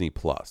Disney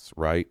Plus,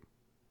 right?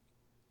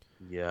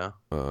 Yeah.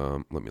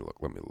 Let me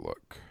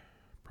look.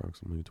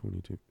 Approximately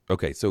 22.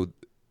 Okay, so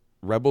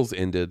Rebels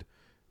ended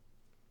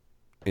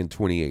in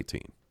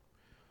 2018.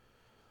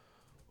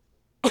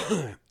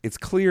 It's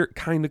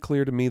kind of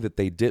clear to me that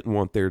they didn't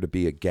want there to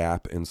be a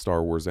gap in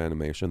Star Wars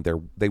animation.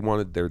 They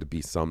wanted there to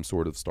be some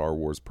sort of Star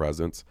Wars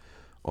presence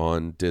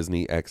on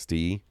Disney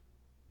XD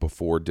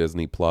before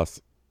Disney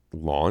Plus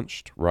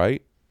launched,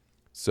 right?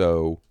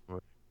 So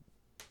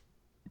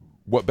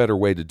what better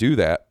way to do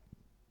that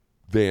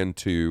than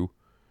to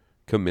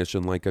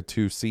commission like a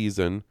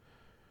 2-season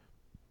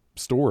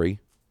story,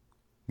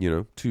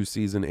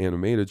 2-season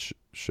animated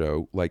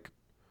show, like,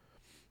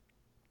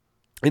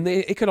 and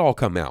it could all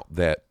come out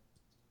that,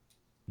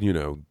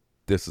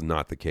 this is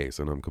not the case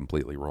and I'm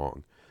completely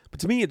wrong. But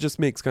to me, it just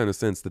makes kind of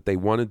sense that they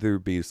wanted there to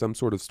be some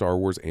sort of Star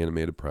Wars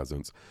animated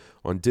presence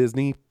on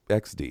Disney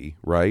XD,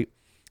 right?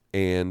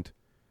 And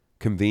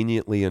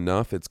conveniently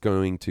enough, it's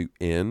going to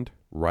end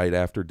right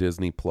after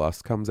Disney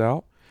Plus comes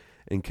out.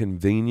 And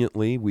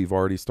conveniently, we've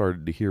already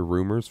started to hear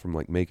rumors from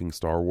like Making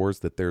Star Wars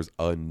that there's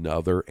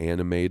another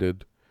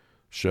animated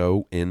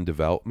show in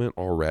development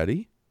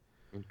already.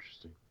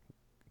 Interesting.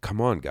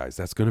 Come on, guys.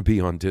 That's going to be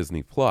on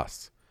Disney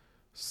Plus.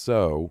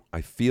 So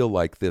I feel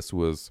like this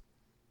was,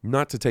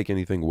 not to take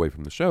anything away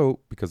from the show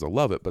because I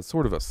love it, but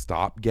sort of a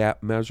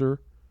stopgap measure.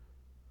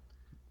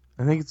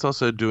 I think it's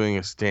also doing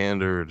a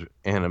standard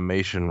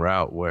animation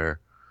route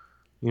where,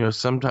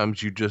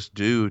 sometimes you just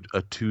do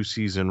a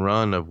 2-season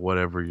run of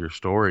whatever your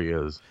story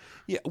is.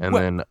 Yeah, and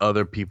then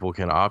other people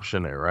can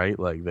option it, right?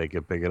 Like they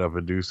can pick it up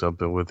and do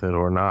something with it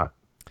or not.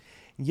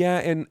 Yeah,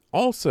 and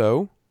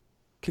also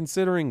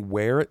considering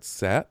where it's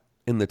set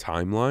in the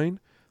timeline,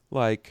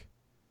 like,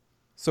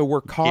 so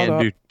we're caught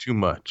up. Can't do too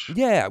much.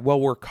 Yeah, well,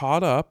 we're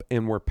caught up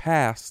and we're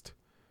past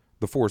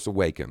The Force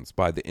Awakens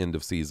by the end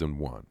of season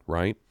 1,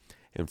 right?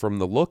 And from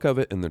the look of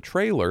it in the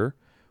trailer,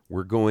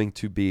 we're going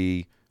to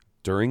be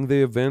during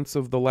the events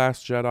of The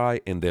Last Jedi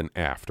and then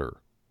after.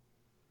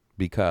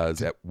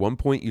 Because at one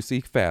point you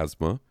see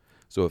Phasma.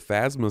 So if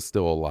Phasma's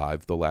still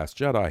alive, The Last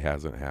Jedi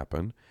hasn't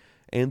happened.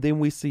 And then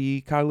we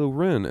see Kylo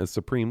Ren as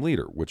Supreme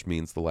Leader, which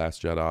means The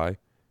Last Jedi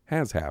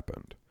has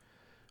happened.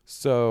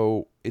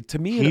 So to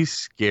me, he's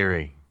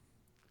scary.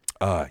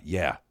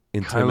 Yeah,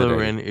 Kylo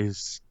Ren is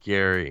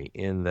scary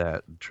in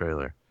that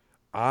trailer.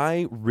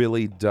 I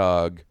really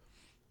dug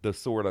the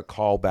sort of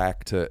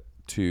callback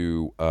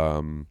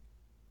to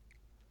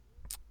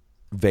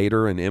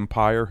Vader and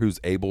Empire, who's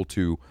able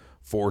to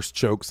force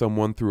choke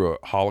someone through a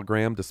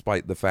hologram,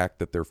 despite the fact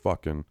that they're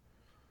fucking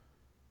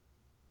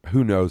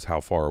who knows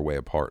how far away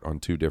apart on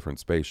 2 different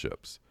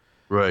spaceships.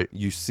 Right.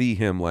 You see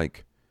him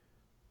like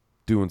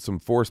doing some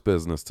force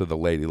business to the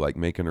lady, like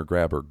making her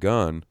grab her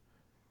gun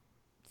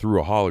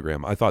through a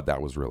hologram. I thought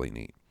that was really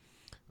neat.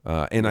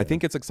 And I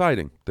think it's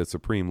exciting that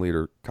Supreme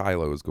Leader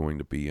Kylo is going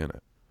to be in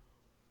it.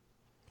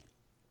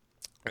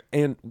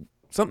 And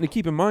something to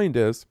keep in mind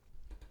is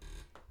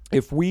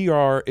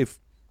if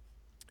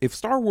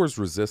Star Wars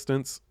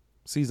Resistance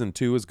season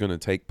 2 is going to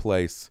take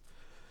place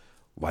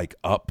like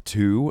up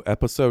to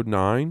episode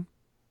 9,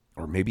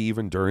 or maybe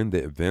even during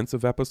the events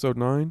of episode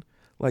 9,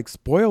 like,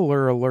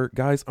 spoiler alert,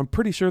 guys, I'm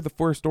pretty sure the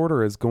First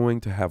Order is going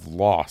to have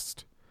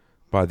lost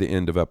by the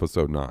end of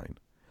episode 9.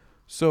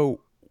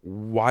 So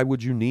why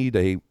would you need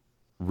a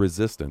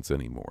Resistance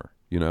anymore,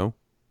 you know?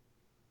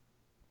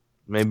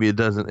 Maybe it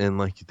doesn't end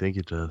like you think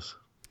it does.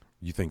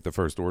 You think the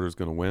First Order is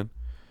going to win?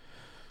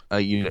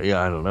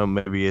 Yeah, I don't know.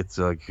 Maybe it's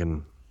like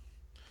an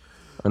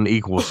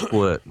equal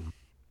split.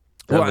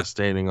 Well,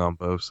 Devastating on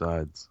both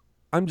sides.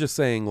 I'm just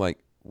saying, like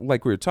we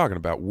were talking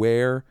about,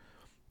 where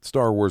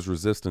Star Wars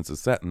Resistance is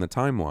set in the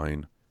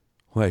timeline,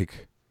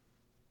 like,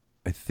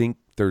 I think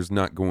there's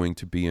not going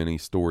to be any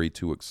story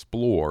to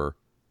explore,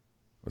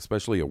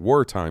 especially a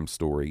wartime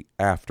story,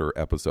 after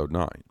episode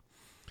 9.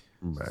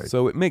 Right.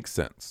 So it makes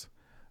sense.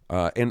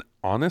 And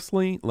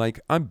honestly, like,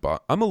 I'm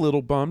a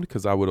little bummed,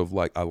 because I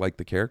like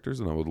the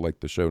characters and I would like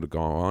the show to go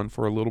on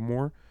for a little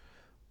more.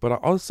 But I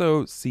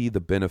also see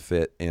the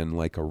benefit in,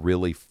 like, a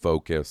really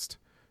focused,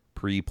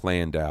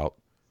 pre-planned out,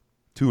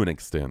 to an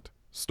extent,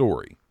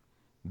 story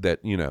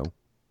that, you know.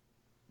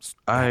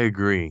 I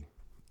agree.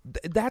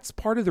 That's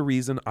part of the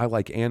reason I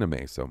like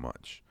anime so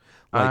much.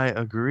 Like, I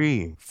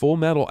agree. Full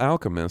Metal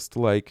Alchemist,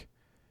 like,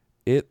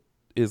 it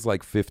is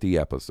like 50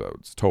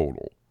 episodes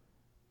total.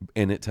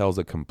 And it tells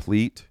a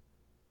complete,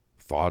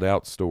 thought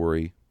out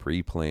story,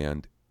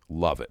 pre-planned.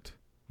 Love it.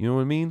 You know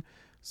what I mean?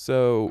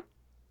 So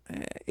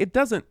it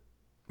doesn't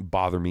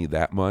bother me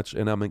that much,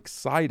 and I'm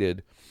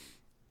excited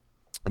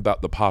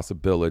about the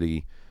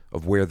possibility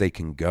of where they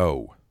can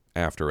go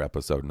after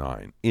episode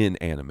 9 in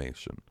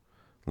animation.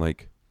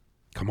 Like,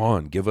 come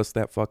on, give us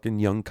that fucking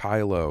young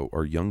Kylo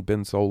or young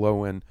Ben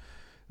Solo and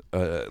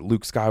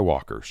Luke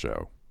Skywalker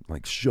show.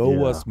 Like,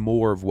 show us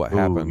more of what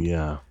happened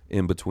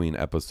in between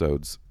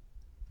episodes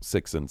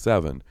 6 and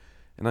 7.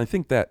 And I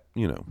think that,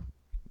 you know,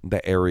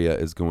 the area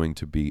is going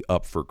to be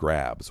up for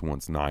grabs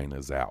once 9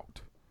 is out.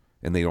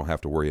 And they don't have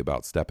to worry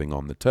about stepping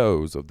on the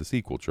toes of the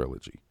sequel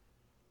trilogy.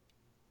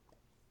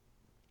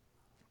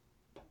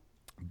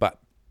 But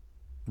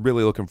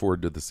really looking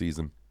forward to the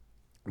season.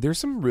 There's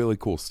some really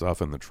cool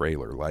stuff in the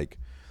trailer. Like,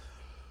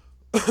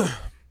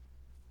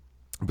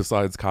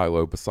 besides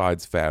Kylo,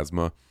 besides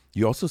Phasma,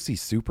 you also see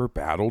super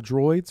battle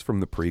droids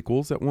from the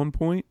prequels at one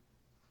point.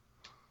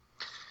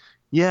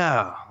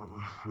 Yeah.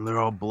 They're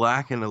all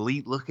black and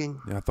elite looking.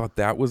 Yeah, I thought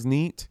that was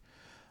neat.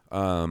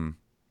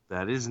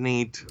 That is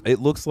neat. It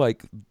looks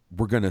like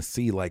we're going to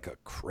see like a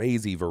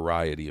crazy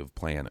variety of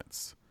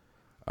planets.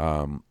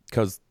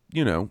 Because,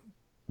 you know,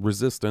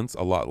 Resistance,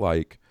 a lot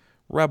like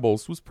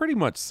Rebels, was pretty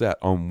much set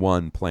on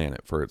one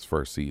planet for its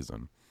first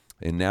season.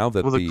 And now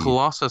that the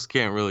Colossus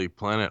can't really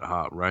planet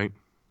hop, right?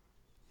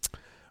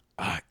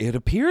 It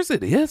appears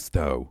it is,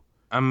 though.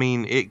 I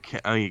mean, it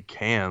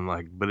can,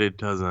 like, but it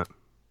doesn't.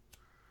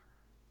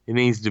 It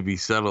needs to be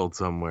settled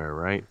somewhere,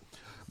 right?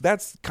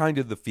 That's kind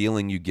of the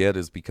feeling you get,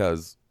 is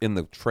because in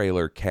the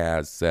trailer,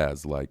 Kaz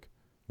says, like,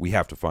 we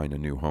have to find a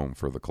new home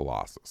for the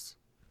Colossus.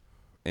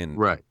 And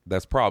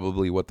that's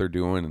probably what they're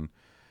doing.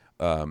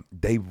 And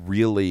they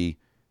really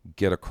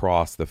get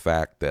across the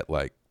fact that,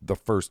 like, the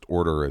First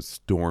Order is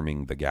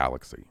storming the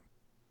galaxy.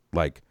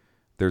 Like,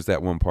 there's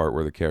that one part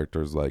where the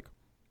character's like,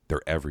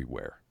 they're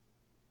everywhere.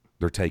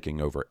 They're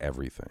taking over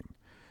everything.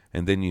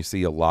 And then you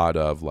see a lot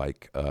of,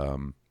 like,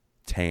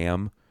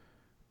 Tam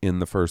in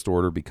the First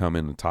Order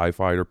becoming a TIE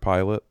fighter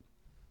pilot.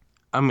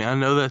 I mean, I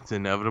know that's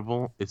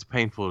inevitable. It's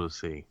painful to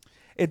see.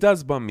 It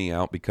does bum me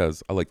out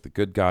because I like the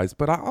good guys,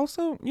 but I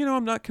also, you know,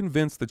 I'm not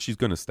convinced that she's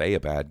going to stay a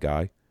bad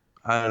guy.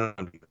 I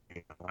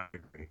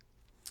agree.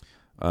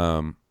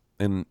 And,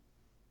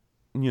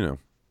 you know,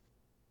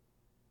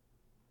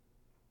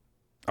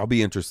 I'll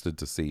be interested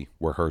to see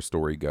where her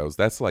story goes.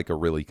 That's like a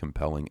really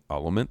compelling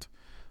element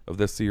of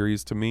this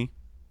series to me.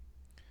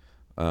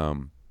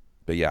 But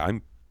yeah,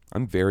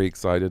 I'm very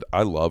excited.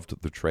 I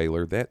loved the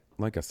trailer. That,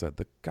 like I said,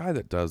 the guy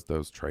that does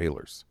those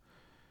trailers,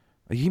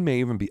 he may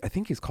even be, I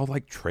think he's called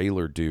like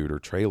Trailer Dude or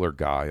Trailer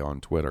Guy on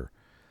Twitter.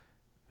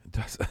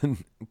 Does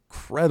an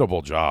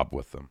incredible job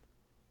with them.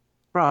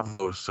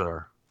 Bravo,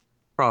 sir.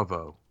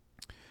 Bravo.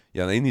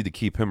 Yeah, they need to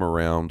keep him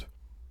around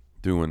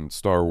doing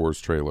Star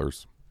Wars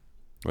trailers.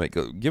 Like,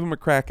 give him a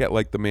crack at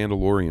like the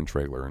Mandalorian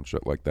trailer and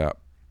shit like that.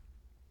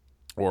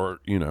 Or,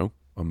 you know,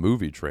 a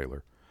movie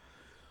trailer.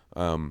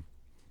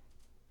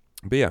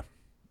 But yeah,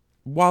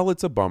 while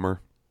it's a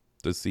bummer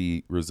to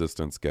see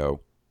Resistance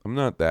go, I'm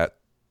not that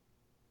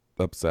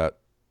upset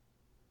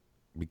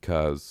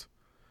because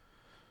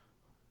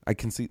I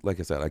can see, like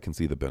I said, I can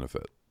see the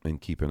benefit in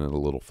keeping it a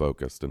little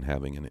focused and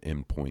having an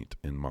endpoint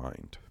in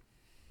mind.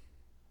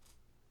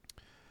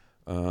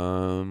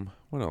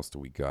 What else do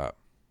we got?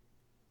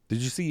 Did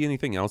you see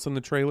anything else in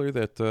the trailer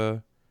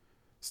that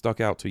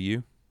stuck out to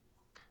you?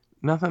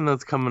 Nothing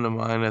that's coming to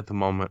mind at the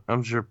moment.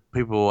 I'm sure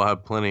people will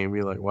have plenty and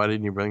be like, why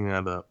didn't you bring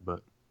that up?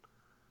 But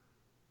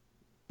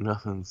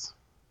nothing's.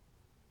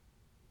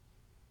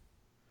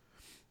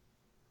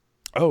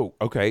 Oh,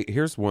 okay.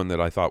 Here's one that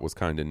I thought was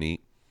kind of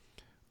neat.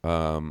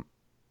 there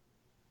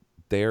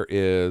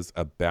is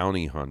a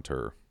bounty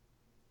hunter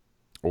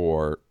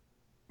or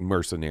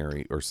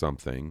mercenary or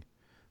something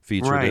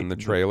featured in the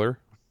trailer.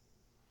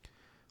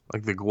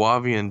 Like the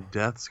Guavian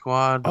Death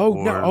Squad?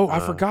 I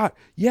forgot.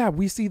 Yeah,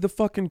 we see the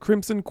fucking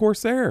Crimson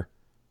Corsair.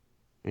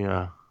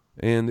 Yeah.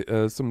 And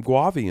some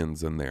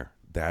Guavians in there.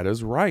 That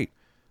is right.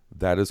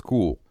 That is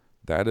cool.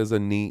 That is a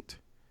neat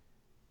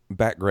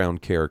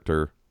background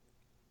character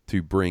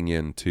to bring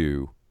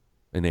into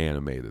an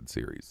animated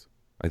series.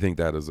 I think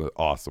that is an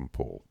awesome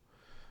pull.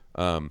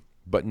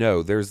 But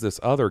no, there's this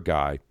other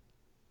guy,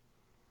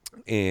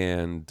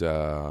 and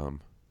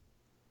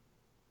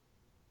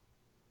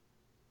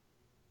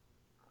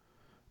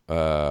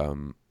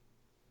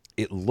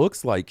it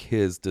looks like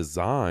his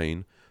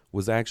design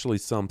was actually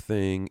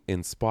something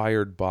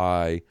inspired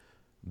by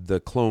the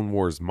Clone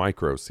Wars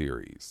micro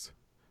series.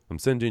 I'm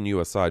sending you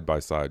a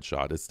side-by-side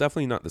shot. It's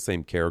definitely not the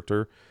same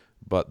character,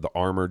 but the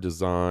armor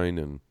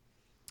design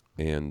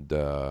and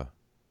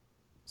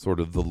sort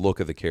of the look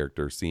of the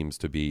character seems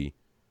to be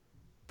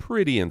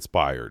pretty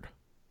inspired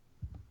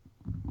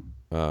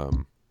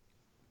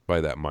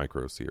by that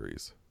micro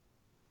series.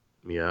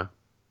 Yeah.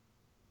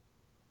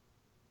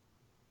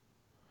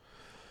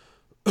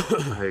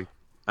 I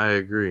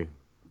agree.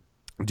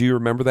 Do you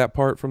remember that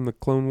part from the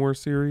Clone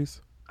Wars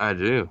series? I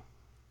do.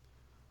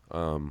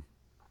 I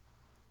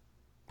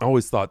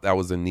always thought that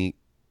was a neat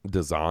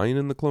design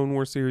in the Clone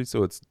Wars series,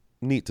 so it's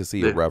neat to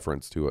see a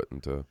reference to it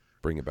and to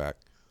bring it back.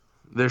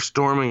 They're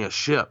storming a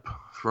ship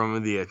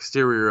from the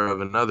exterior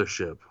of another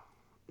ship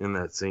in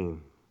that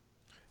scene.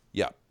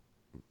 Yep.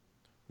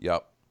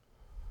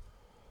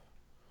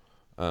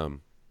 But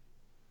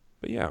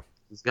yeah.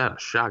 He's got a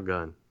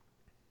shotgun.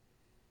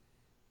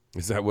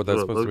 Is that what that's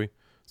supposed to be?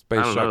 Space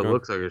I don't shotgun? know. It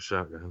looks like a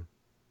shotgun.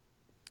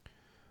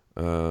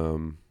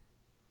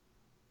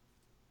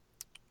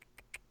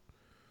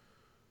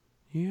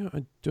 Yeah,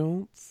 I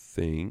don't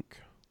think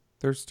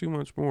there's too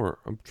much more.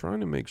 I'm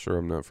trying to make sure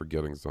I'm not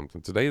forgetting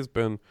something. Today has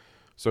been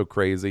so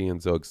crazy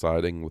and so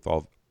exciting with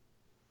all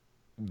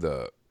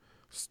the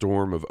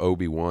storm of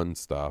Obi-Wan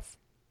stuff.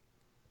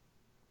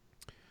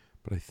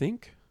 But I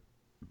think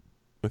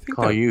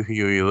Call you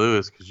Huey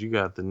Lewis because you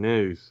got the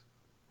news.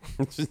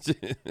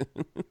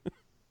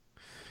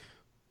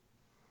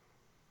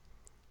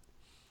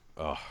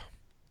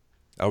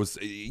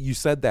 You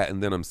said that,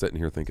 and then I'm sitting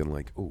here thinking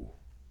like, ooh,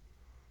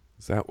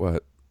 is that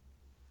what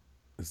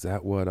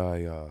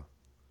I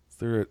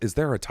is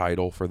there a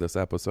title for this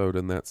episode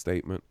in that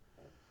statement?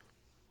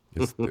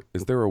 Is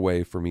there a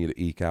way for me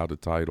to eke out a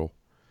title?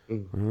 I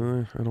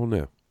don't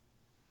know.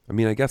 I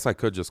mean, I guess I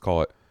could just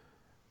call it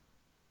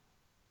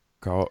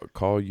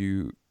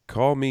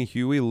call me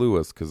Huey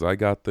Lewis because I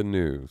got the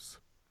news.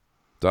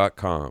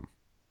 .com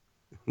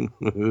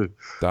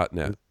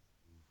 .net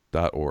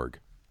 .org.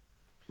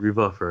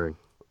 Rebuffering.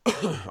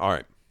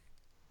 All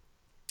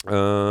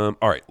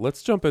right,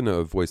 let's jump into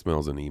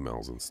voicemails and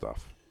emails and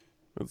stuff.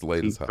 It's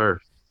late as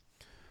hell.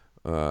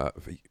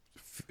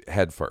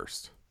 Head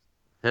first.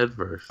 Head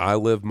first. I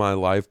live my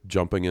life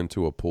jumping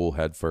into a pool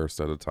head first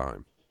at a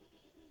time.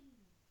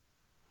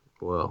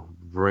 Well,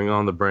 bring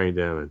on the brain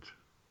damage.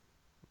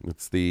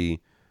 It's the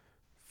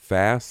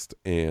fast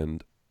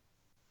and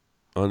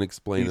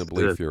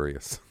unexplainably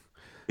furious.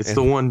 It's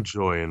the one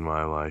joy in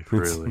my life,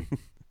 really.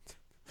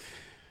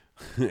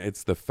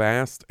 It's the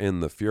fast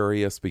and the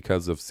furious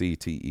because of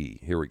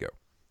CTE. Here we go.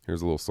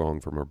 Here's a little song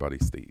from our buddy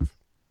Steve.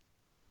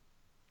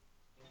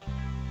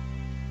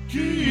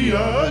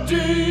 Kia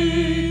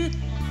D.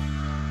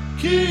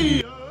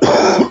 Kia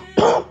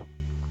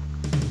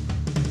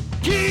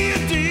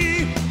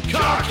D.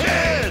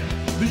 Cockhead.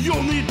 The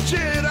only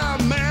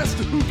Jedi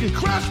Master who can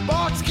crash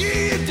box.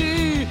 Kia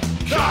D.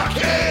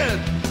 Cockhead.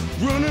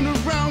 Running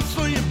around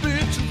slaying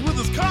bitches with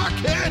his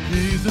cockhead.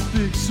 He's a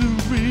big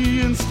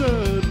Syrian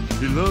stud.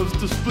 He loves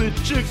to split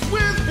chicks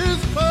with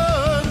his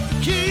bud.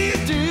 Kia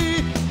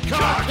D.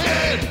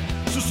 Cockhead.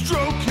 So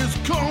stroke his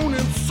cone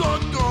and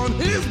suck on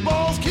his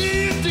balls.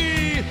 Kia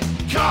D.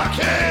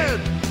 Cockhead.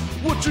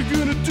 What you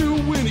gonna do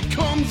when he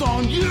comes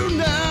on you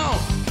now?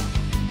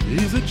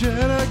 He's a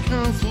Jedi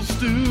Council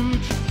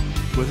stooge,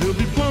 but he'll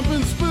be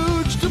pumping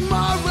spooge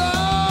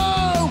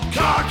tomorrow.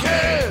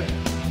 Cockhead.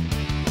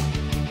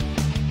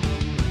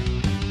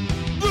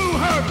 Blue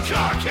Herbert.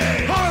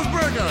 Cockhead.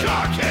 Harsberger.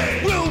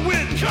 Cockhead. Will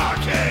Witten.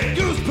 Cockhead.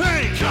 Goose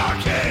Payne.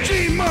 Cockhead.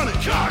 G-Money.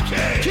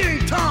 Cockhead. King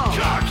Tom.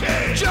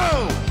 Cockhead.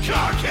 Joe.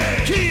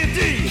 Cockhead. Kia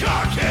D.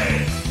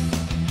 Cockhead.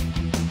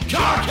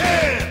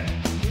 Cockhead.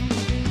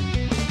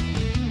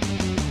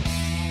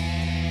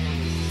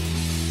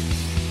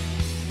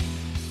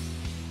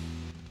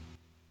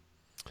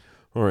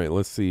 All right,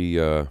 let's see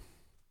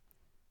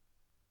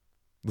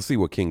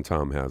what King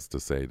Tom has to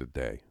say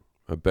today.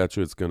 I bet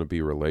you it's going to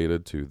be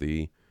related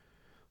to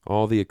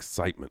all the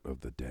excitement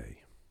of the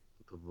day.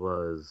 The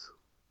buzz.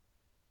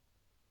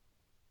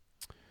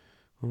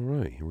 All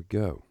right, here we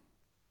go.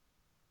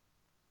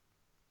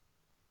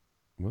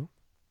 Well.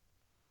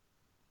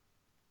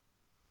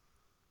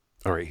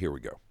 All right, here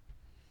we go.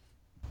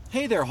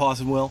 Hey there,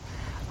 Hoss and Will.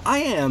 I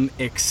am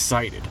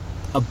excited.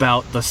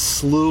 about the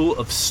slew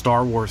of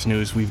Star Wars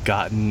news we've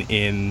gotten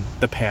in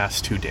the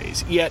past 2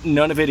 days. Yet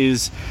none of it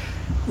is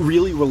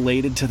really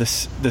related to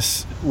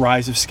this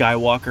Rise of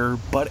Skywalker,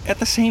 but at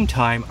the same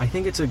time, I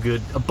think it's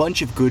a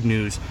bunch of good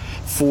news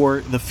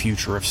for the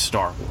future of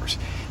Star Wars.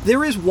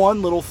 There is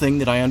one little thing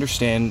that I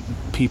understand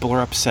people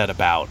are upset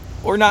about,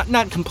 or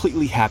not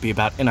completely happy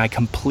about, and I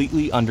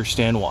completely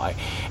understand why.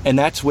 And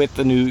that's with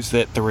the news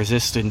that the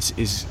Resistance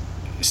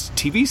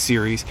TV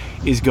series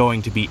is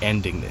going to be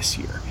ending this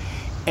year.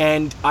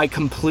 And I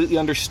completely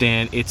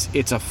understand.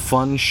 It's a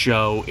fun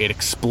show. It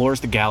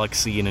explores the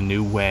galaxy in a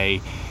new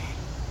way.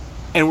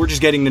 And we're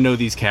just getting to know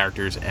these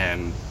characters,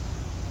 and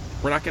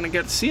we're not going to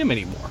get to see them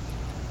anymore.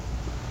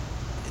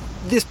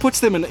 This puts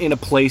them in a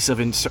place of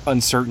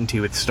uncertainty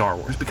with Star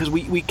Wars, because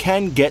we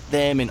can get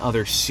them in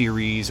other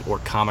series or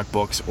comic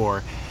books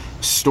or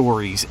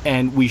stories,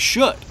 and we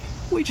should.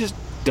 We just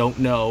don't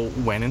know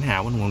when and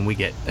how and when we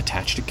get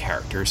attached to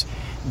characters.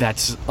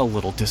 That's a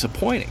little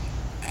disappointing.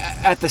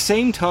 At the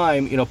same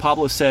time,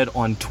 Pablo said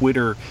on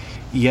Twitter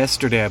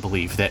yesterday, I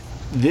believe, that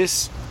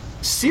this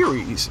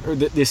series, or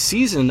this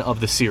season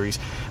of the series,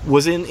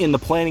 was in the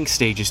planning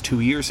stages 2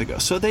 years ago.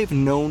 So they've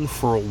known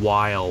for a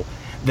while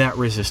that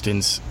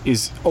Resistance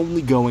is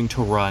only going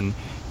to run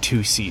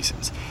 2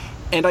 seasons.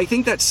 And I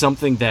think that's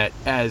something that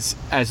as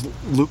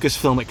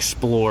Lucasfilm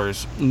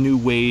explores new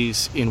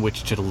ways in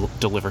which to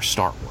deliver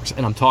Star Wars,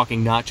 and I'm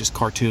talking not just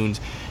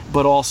cartoons,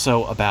 but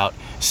also about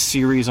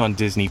series on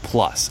Disney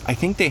Plus, I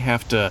think they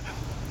have to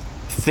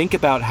think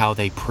about how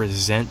they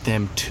present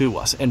them to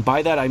us. And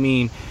by that I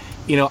mean,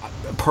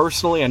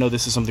 personally, I know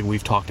this is something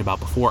we've talked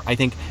about before, I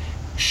think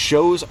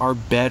shows are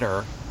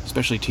better,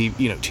 especially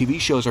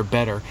TV shows are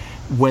better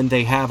when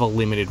they have a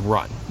limited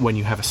run, when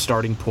you have a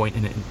starting point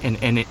and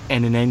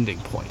an ending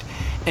point.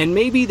 And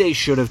maybe they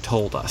should have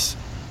told us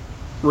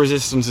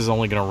Resistance is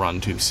only going to run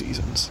 2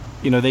 seasons.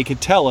 They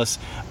could tell us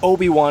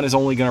Obi-Wan is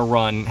only going to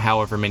run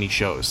however many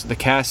shows. The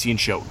Cassian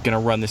show going to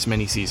run this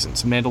many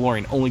seasons.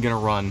 Mandalorian only going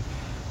to run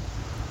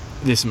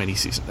this many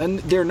seasons. And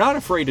they're not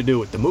afraid to do it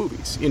with the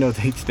movies.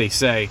 They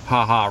say,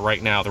 haha,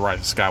 right now The Rise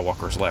of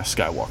Skywalker is the last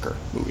Skywalker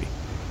movie.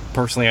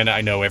 Personally,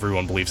 I know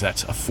everyone believes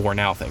that's a for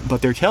now thing,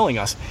 but they're telling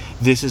us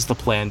this is the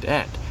planned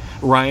end.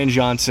 Rian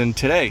Johnson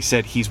today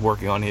said he's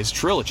working on his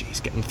trilogy. He's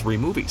getting 3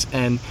 movies.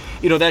 And,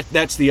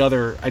 that's the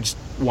other, I just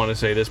want to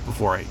say this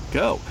before I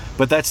go,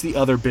 but that's the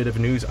other bit of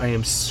news I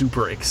am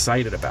super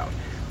excited about.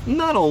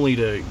 Not only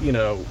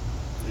to,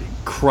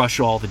 crush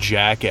all the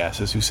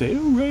jackasses who say, oh,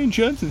 Rian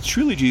Johnson's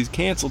trilogy is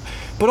canceled,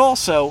 but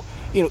also,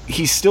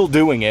 he's still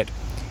doing it.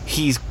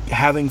 He's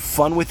having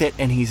fun with it,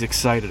 and he's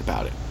excited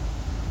about it.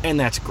 And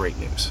that's great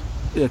news.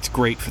 That's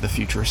great for the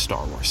future of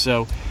Star Wars.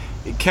 So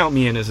count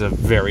me in as a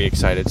very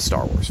excited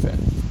Star Wars fan.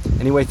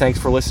 Anyway, thanks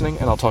for listening,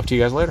 and I'll talk to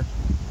you guys later.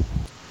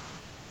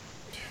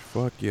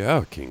 Fuck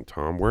yeah, King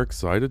Tom. We're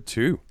excited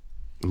too.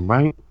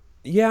 Right?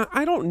 Yeah,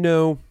 I don't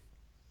know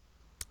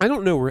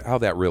how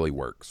that really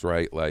works,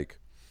 right? Like,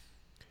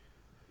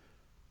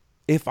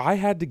 if I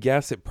had to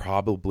guess, it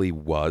probably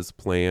was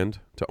planned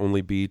to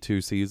only be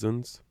 2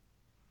 seasons.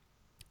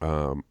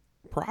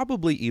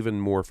 Probably even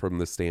more from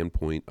the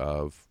standpoint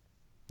of,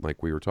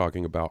 like we were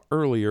talking about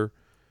earlier,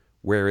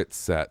 where it's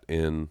set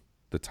in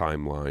the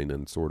timeline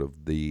and sort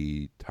of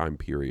the time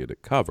period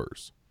it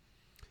covers.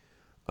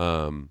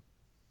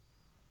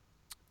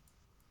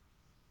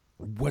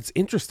 What's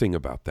interesting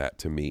about that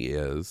to me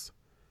is,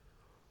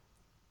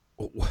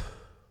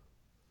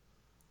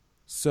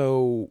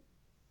 so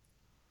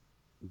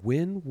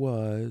in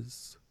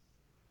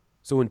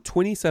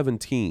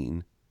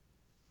 2017,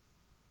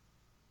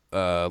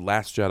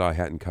 Last Jedi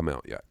hadn't come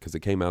out yet, because it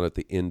came out at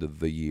the end of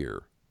the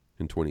year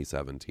in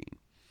 2017.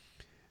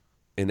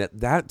 And at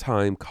that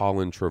time,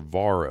 Colin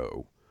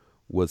Trevorrow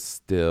was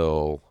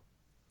still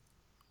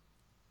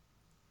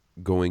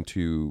going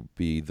to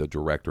be the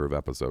director of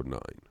Episode 9.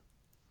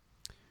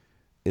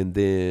 And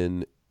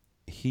then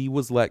he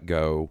was let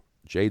go.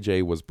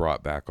 JJ was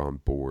brought back on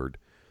board.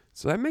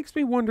 So that makes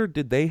me wonder,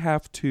 did they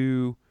have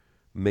to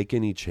make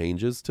any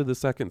changes to the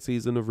second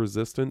season of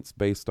Resistance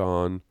based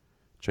on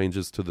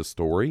changes to the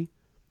story?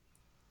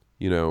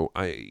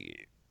 I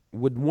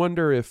would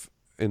wonder if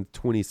in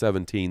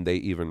 2017 they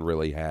even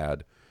really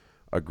had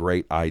a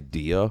great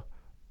idea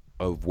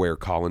of where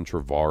Colin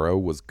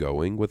Trevorrow was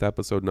going with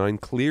Episode 9.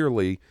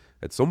 Clearly,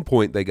 at some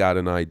point they got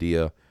an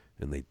idea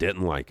and they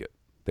didn't like it.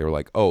 They were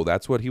like, oh,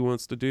 that's what he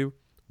wants to do?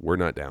 We're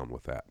not down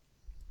with that.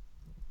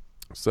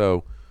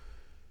 So,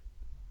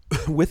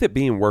 with it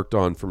being worked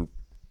on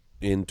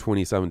in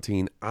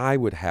 2017, I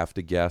would have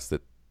to guess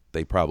that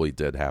they probably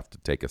did have to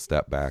take a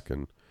step back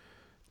and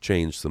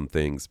change some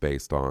things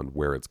based on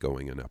where it's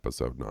going in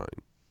Episode 9.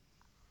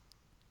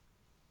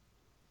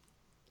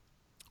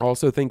 I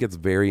also think it's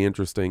very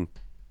interesting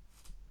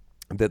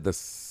that the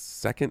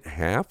second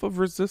half of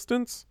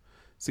Resistance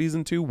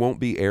Season 2 won't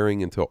be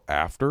airing until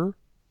after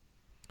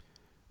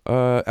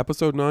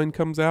Episode 9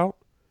 comes out.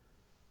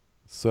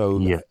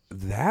 So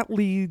that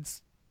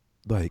leaves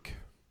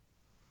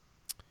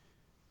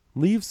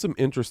some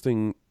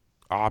interesting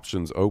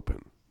options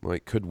open.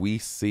 Like, could we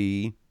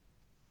see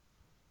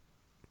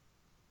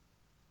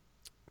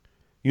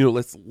You know,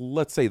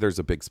 let's say there's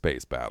a big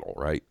space battle,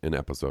 right, in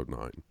episode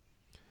 9.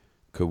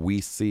 Could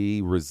we see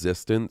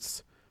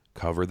Resistance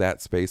cover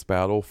that space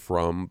battle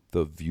from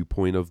the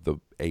viewpoint of the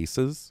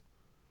Aces?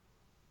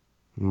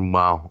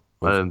 Wow.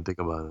 I didn't think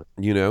about it.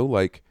 You know,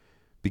 like,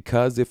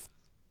 because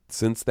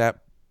since that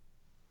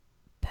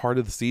part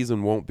of the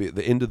season won't be,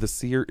 the end of the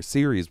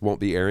series won't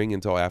be airing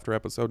until after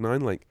episode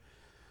 9, like,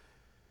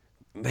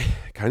 it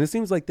kind of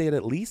seems like they'd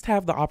at least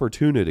have the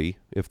opportunity,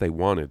 if they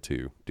wanted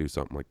to, do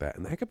something like that.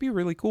 And that could be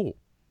really cool.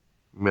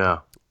 Yeah.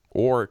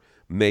 Or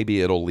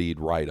maybe it'll lead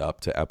right up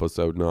to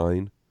episode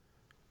 9.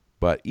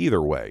 But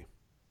either way,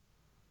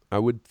 I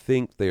would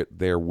think that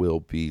there will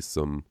be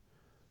some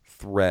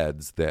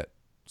threads that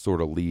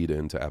sort of lead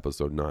into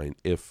episode 9,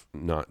 if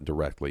not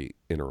directly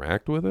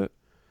interact with it.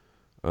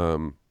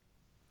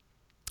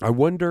 I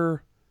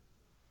wonder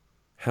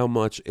how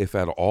much, if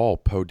at all,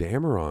 Poe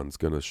Dameron's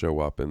going to show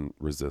up in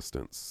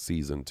Resistance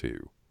Season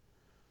 2.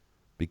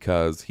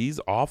 Because he's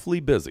awfully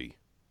busy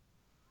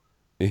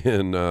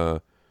in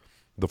The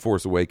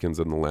Force Awakens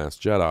and The Last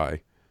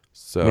Jedi.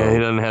 So yeah, he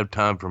doesn't have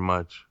time for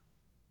much.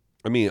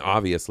 I mean,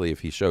 obviously,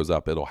 if he shows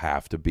up, it'll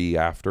have to be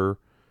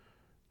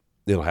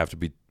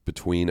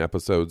between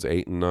episodes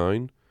 8 and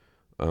 9.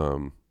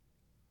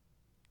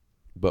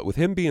 But with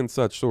him being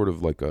such sort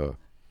of like a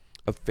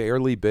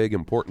fairly big,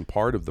 important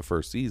part of the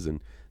first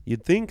season,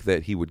 you'd think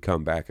that he would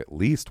come back at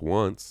least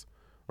once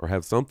or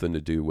have something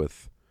to do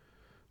with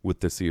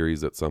the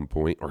series at some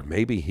point. Or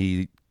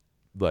maybe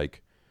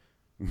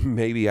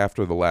maybe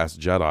after The Last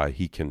Jedi,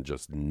 he can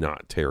just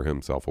not tear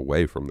himself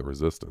away from the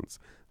Resistance.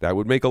 That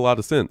would make a lot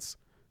of sense,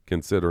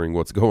 considering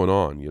what's going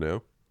on, you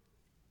know?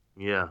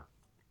 Yeah.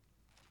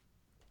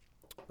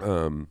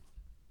 All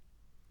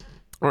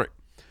right.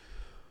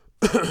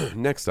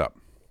 Next up,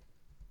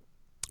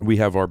 we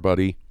have our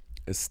buddy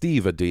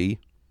Steve D,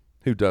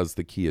 who does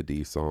the Kia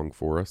D song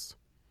for us.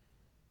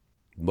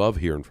 Love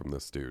hearing from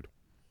this dude.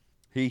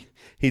 He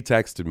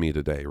texted me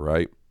today,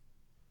 right?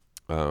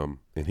 And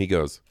he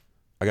goes,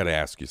 I got to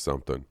ask you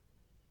something.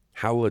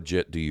 How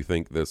legit do you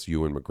think this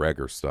Ewan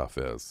McGregor stuff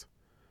is?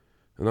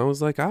 And I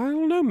was like, I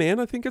don't know, man.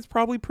 I think it's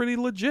probably pretty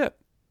legit.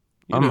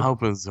 I'm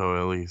hoping so,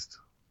 at least.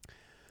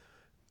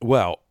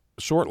 Well,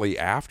 shortly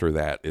after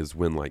that is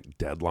when like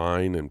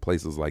Deadline and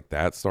places like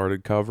that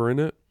started covering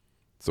it.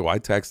 So I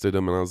texted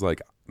him and I was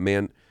like,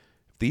 man,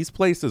 if these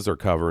places are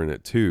covering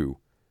it too,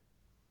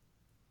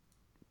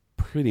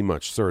 pretty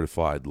much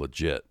certified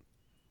legit.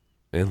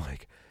 And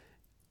like,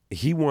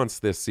 he wants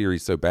this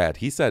series so bad.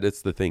 He said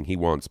it's the thing he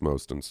wants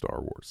most in Star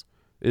Wars.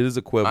 It is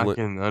equivalent.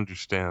 I can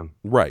understand.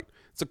 Right.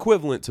 It's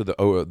equivalent to the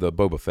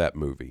Boba Fett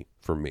movie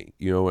for me.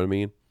 You know what I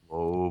mean?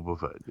 Boba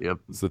Fett, yep.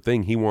 It's the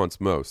thing he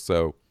wants most.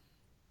 So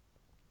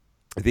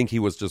I think he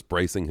was just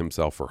bracing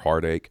himself for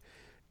heartache.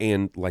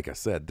 And like I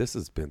said, this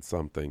has been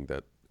something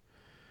that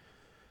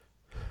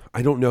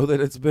I don't know that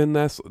it's been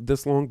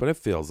this long, but it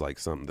feels like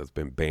something that's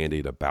been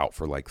bandied about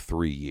for like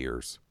 3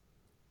 years.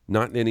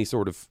 Not in any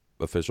sort of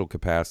official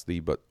capacity,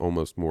 but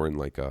almost more in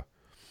like a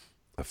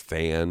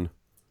fan.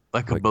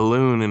 Like a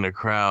balloon in a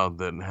crowd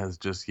that has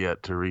just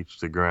yet to reach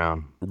the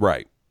ground.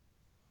 Right.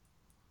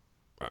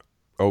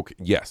 Okay,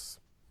 yes.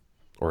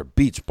 Or a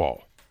beach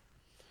ball.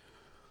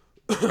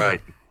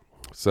 Right.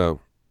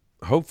 So,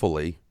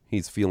 hopefully,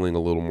 he's feeling a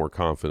little more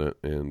confident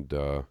and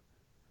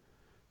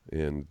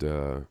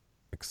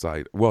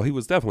excited. Well, he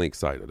was definitely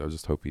excited. I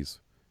just hope he's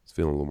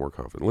feeling a little more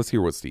confident. Let's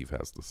hear what Steve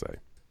has to say.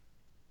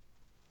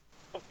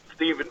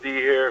 Stephen D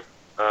here.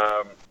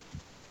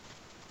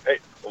 Hey,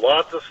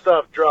 lots of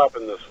stuff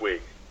dropping this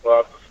week.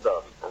 Lots of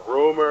stuff.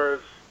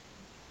 Rumors,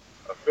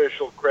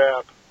 official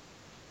crap,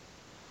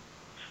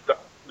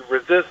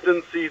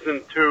 Resistance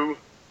Season 2.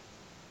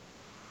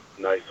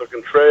 Nice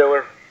looking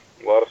trailer.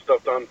 A lot of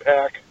stuff to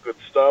unpack. Good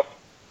stuff.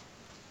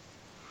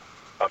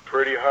 A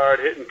pretty hard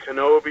hitting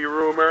Kenobi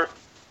rumor.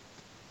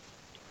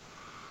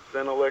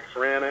 Cinelix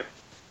ran it.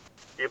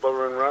 People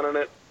have been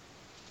running it.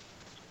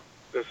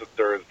 This is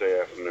Thursday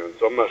afternoon,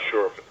 so I'm not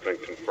sure if it's been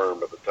confirmed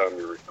by the time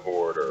we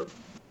record or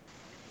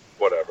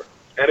whatever.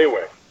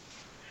 Anyway,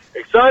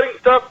 exciting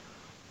stuff,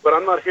 but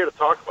I'm not here to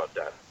talk about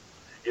that.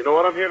 You know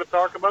what I'm here to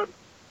talk about?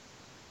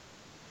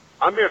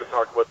 I'm here to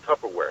talk about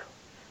Tupperware.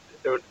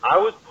 Dude, I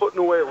was putting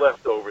away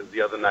leftovers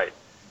the other night.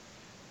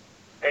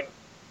 And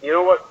you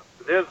know what?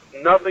 There's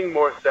nothing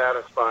more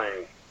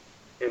satisfying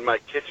in my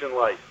kitchen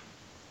life,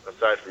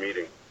 aside from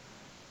eating,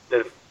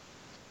 than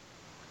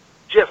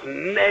just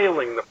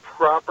nailing the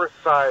proper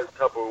size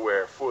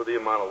Tupperware for the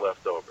amount of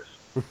leftovers.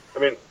 I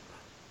mean,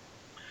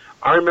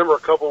 I remember a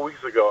couple of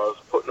weeks ago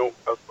I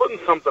was putting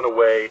something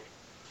away,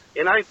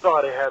 and I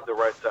thought it had the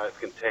right size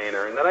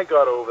container, and then I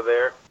got over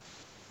there,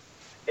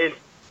 and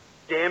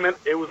damn it,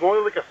 it was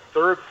only like a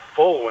third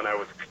full when I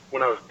was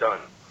done.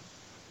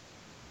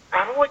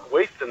 I don't like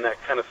wasting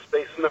that kind of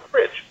space in the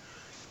fridge.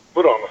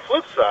 But on the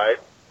flip side,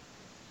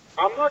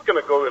 I'm not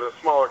going to go get a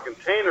smaller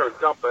container and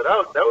dump it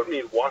out. That would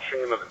mean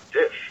washing another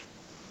dish.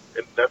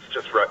 And that's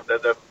just right.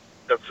 That's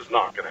just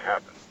not going to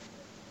happen.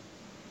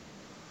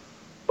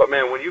 But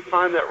man, when you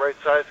find that right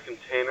size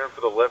container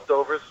for the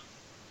leftovers,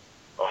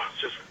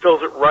 it just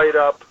fills it right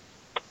up.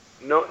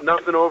 No,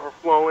 nothing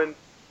overflowing.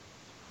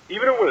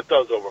 Even when it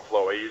does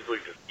overflow, I usually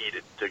just eat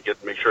it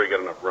to make sure I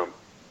get enough room.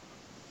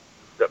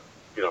 That,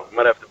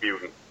 might have to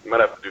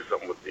do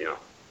something with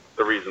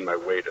the reason my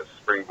weight has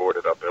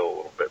springboarded uphill a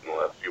little bit in the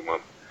last few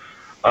months.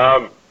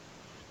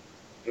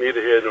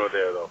 Neither here nor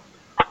there, though.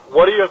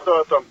 What are your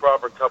thoughts on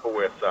proper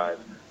Tupperware size?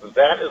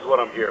 That is what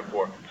I'm here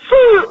for.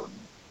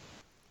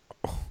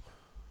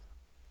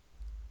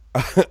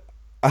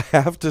 I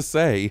have to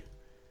say,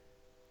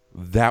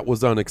 that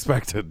was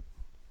unexpected.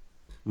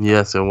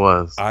 Yes, it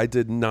was. I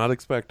did not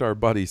expect our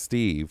buddy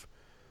Steve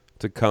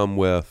to come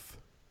with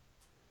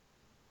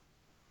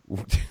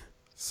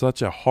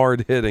such a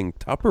hard-hitting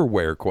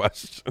Tupperware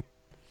question.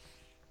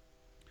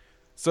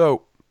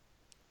 So,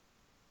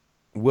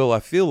 Will, I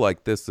feel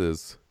like this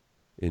is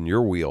in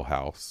your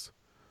wheelhouse,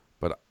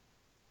 but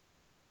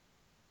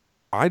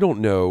I don't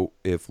know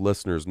if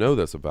listeners know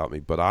this about me,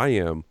 but I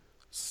am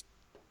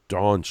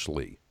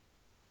staunchly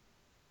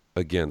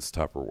against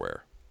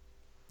Tupperware.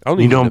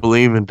 You don't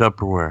believe in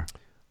Tupperware?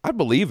 I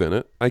believe in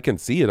it. I can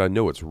see it. I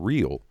know it's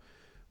real.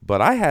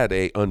 But I had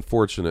a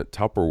unfortunate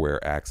Tupperware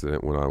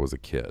accident when I was a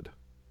kid.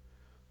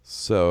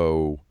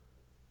 So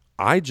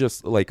I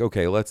just,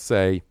 okay, let's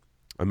say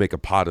I make a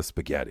pot of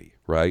spaghetti,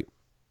 right?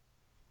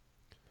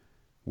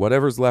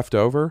 Whatever's left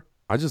over,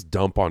 I just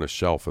dump on a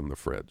shelf in the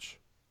fridge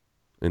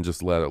and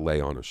just let it lay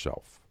on a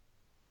shelf.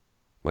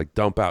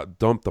 Dump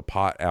the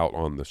pot out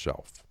on the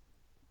shelf.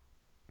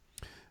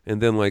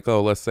 And then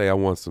let's say I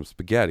want some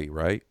spaghetti,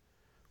 right?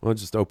 I'll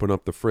just open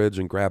up the fridge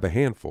and grab a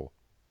handful.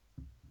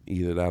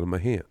 Eat it out of my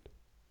hand.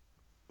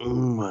 Oh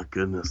my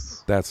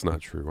goodness. That's not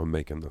true. I'm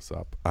making this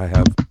up. I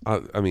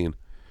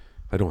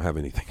don't have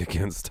anything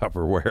against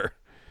Tupperware.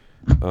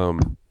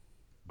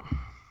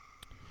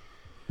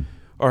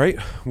 All right.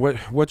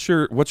 What's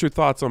your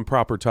thoughts on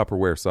proper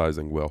Tupperware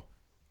sizing, Will?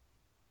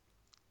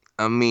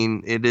 I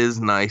mean, it is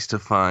nice to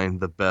find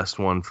the best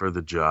one for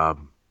the job.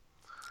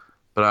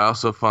 But I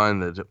also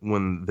find that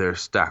when they're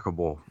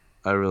stackable,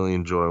 I really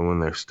enjoy when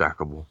they're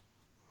stackable.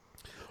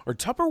 Are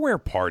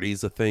Tupperware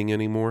parties a thing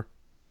anymore?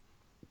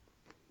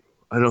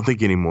 I don't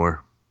think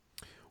anymore.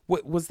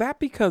 Was that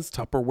because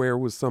Tupperware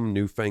was some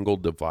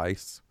newfangled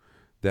device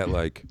that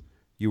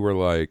you were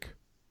like...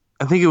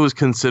 I think it was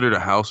considered a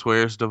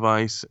housewares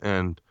device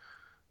and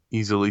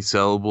easily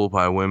sellable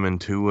by women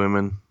to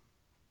women.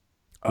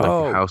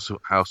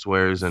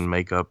 Housewares and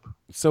makeup.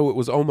 So it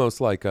was almost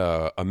like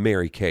a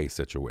Mary Kay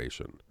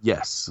situation.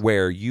 Yes.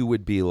 Where you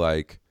would be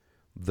like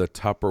the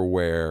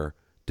Tupperware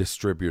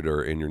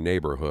distributor in your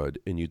neighborhood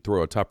and you'd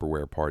throw a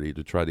Tupperware party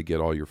to try to get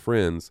all your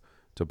friends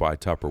to buy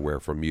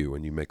Tupperware from you,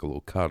 and you make a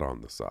little cut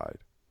on the side.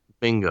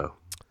 Bingo.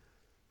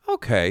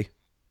 Okay.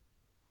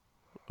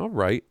 All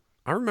right.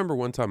 I remember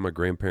one time my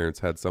grandparents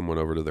had someone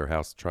over to their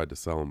house tried to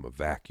sell them a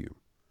vacuum.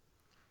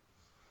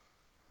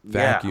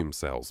 Vacuum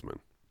salesman.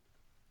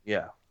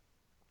 Yeah.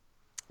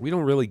 We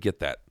don't really get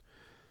that.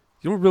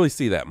 You don't really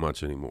see that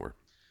much anymore.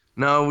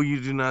 No, you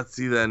do not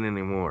see that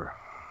anymore.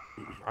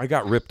 I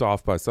got ripped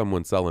off by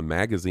someone selling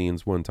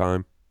magazines one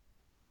time.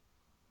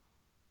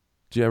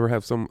 Did you ever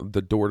have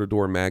the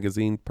door-to-door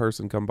magazine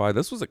person come by?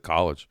 This was at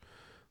college.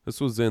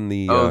 This was in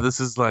the... this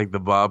is like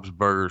the Bob's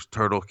Burgers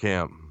Turtle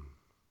Camp.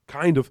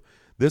 Kind of.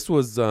 This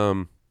was...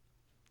 what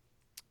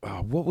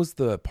was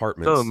the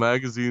apartment? Oh,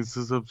 magazines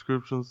to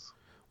subscriptions?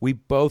 We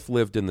both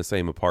lived in the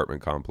same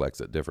apartment complex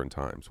at different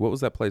times. What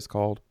was that place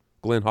called?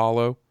 Glen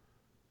Hollow?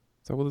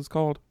 Is that what it's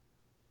called?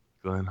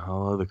 Glen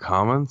Hollow, the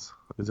Commons?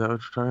 Is that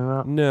what you're talking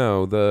about?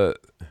 No, the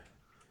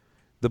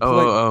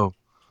place.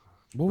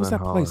 What was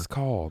that place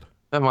called?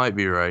 That might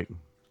be right.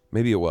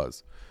 Maybe it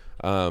was.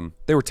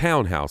 They were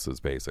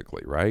townhouses,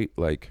 basically, right?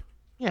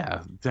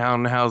 Yeah,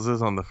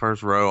 townhouses on the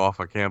first row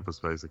off of campus,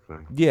 basically.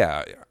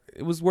 Yeah,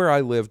 it was where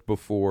I lived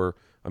before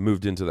I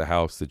moved into the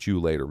house that you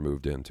later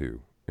moved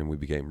into, and we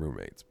became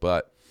roommates.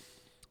 But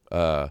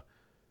I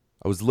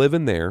was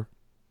living there,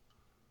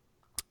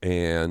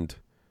 and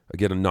I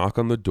get a knock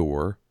on the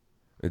door.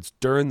 It's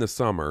during the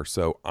summer,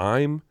 so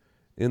I'm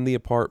in the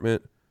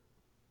apartment.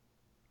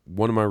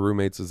 One of my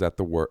roommates is at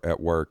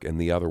work, and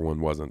the other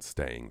one wasn't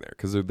staying there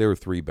because there were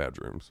 3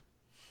 bedrooms.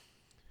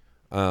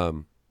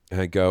 And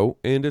I go,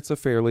 and it's a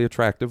fairly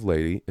attractive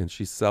lady, and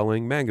she's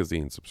selling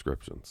magazine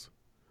subscriptions.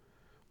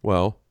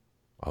 Well,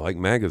 I like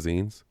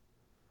magazines.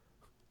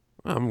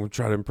 I'm going to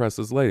try to impress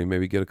this lady,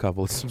 maybe get a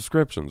couple of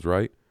subscriptions,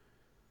 right?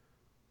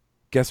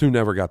 Guess who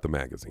never got the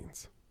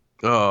magazines?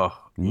 Oh,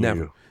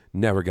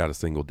 Never got a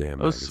single damn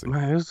magazine.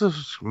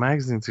 Those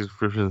magazine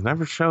subscriptions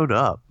never showed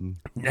up.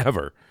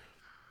 Never.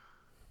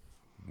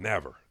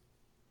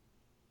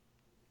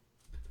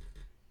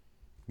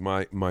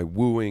 My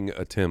wooing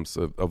attempts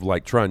of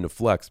trying to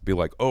flex, be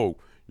like, oh,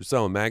 you're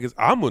selling magazines?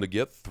 I'm going to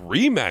get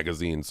 3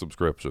 magazine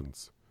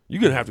subscriptions. You're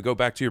going to have to go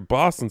back to your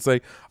boss and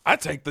say, I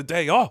take the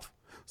day off.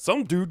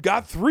 Some dude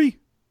got 3.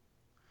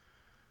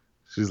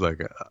 She's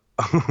like,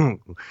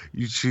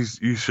 you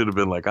should have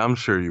been like, I'm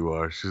sure you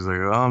are. She's like,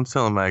 oh, I'm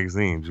selling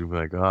magazines. You'd be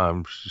like, oh,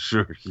 I'm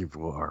sure you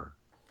are.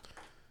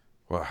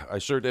 Well, I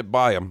sure did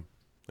buy them,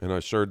 and I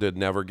sure did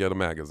never get a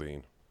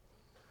magazine.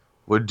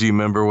 What do you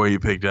remember what you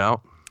picked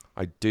out?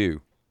 I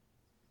do.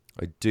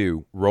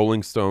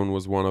 Rolling Stone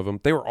was one of them.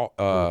 They were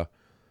all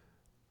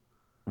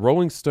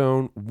Rolling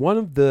Stone, one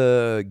of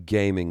the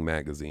gaming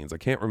magazines. I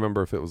can't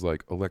remember if it was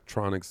like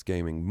Electronics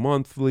Gaming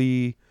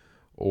Monthly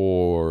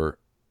or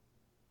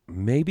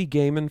maybe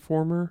Game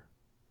Informer.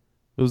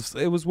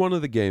 It was one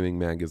of the gaming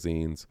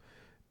magazines,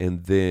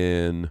 and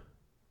then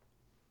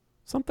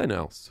something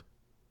else.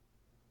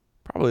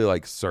 Probably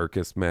like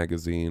Circus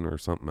Magazine or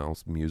something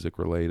else music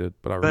related.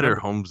 But I Better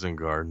remember Homes and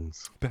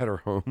Gardens. Better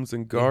Homes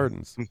and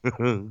Gardens.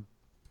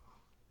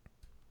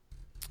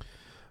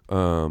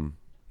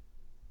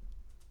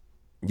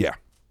 Yeah.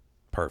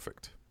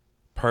 Perfect.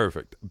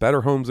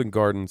 Better Homes and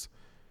Gardens,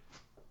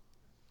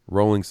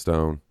 Rolling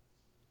Stone,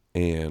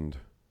 and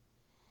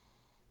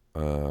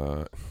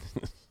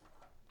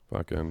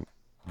fucking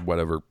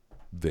whatever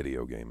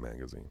video game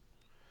magazine.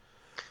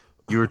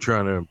 You were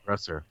trying to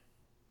impress her.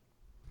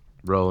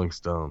 Rolling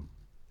Stone.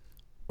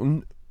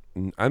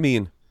 I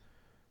mean,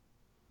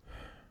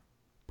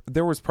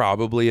 there was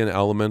probably an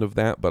element of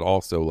that, but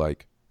also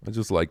like I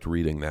just liked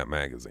reading that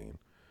magazine.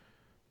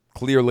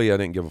 Clearly, I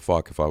didn't give a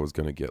fuck if I was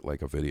going to get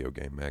like a video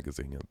game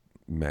magazine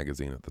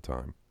at the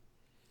time.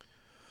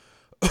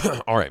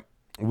 All right.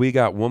 We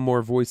got one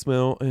more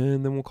voicemail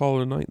and then we'll call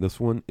it a night. This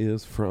one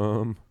is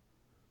from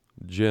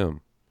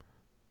Jim.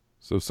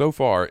 So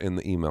far in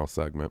the email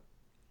segment,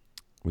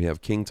 we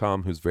have King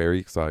Tom, who's very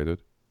excited.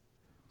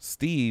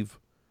 Steve,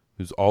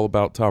 who's all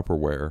about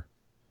Tupperware.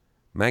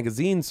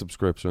 Magazine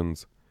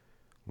subscriptions.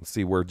 Let's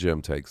see where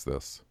Jim takes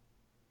this.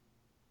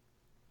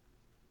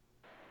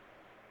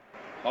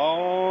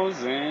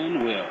 Pause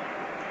and Will.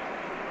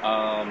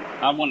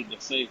 I wanted to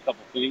say a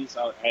couple things.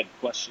 I had a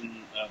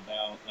question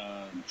about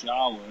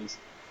Jawas.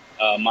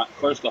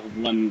 First off,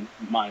 one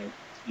of my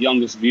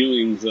youngest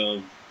viewings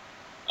of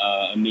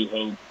A New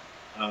Hope,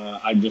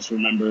 I just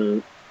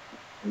remember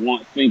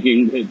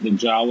thinking that the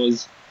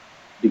Jawas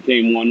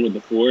became one with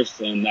the Force,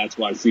 and that's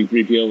why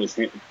C-3PO was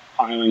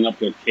piling up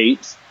their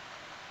capes.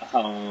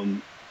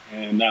 And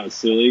that was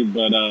silly,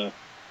 but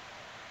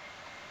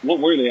what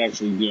were they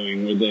actually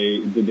doing?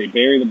 Did they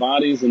bury the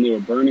bodies and they were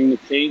burning the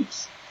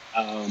capes?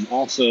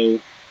 Also,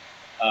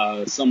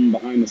 some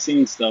behind the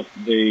scenes stuff,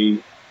 they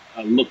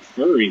looked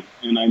furry,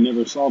 and I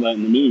never saw that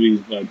in the movies,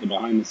 but the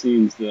behind the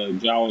scenes, the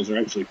Jawas are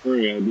actually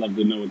furry. I'd love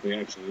to know what they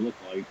actually look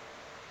like.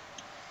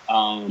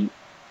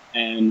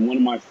 And one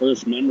of my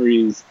first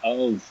memories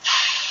of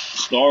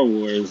Star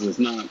Wars is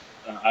not,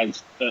 I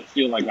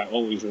feel like I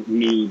always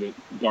knew that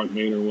Darth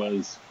Vader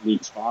was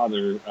Luke's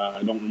father.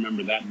 I don't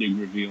remember that big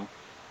reveal.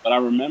 But I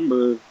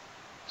remember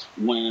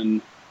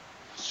when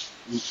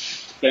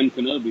Ben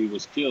Kenobi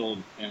was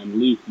killed and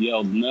Luke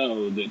yelled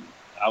no, that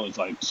I was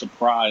like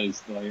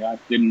surprised. Like I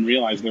didn't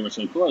realize they were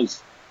so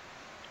close.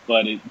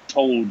 But it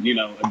told,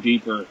 a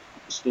deeper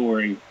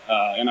story.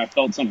 And I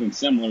felt something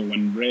similar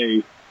when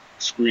Rey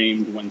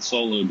screamed when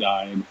Solo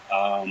died.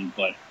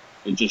 But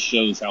it just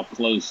shows how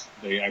close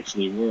they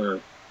actually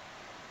were.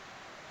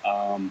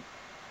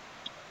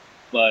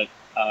 But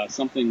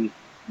something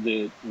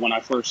that when I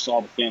first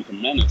saw The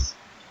Phantom Menace,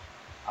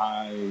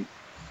 I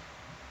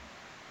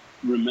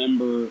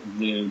remember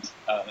that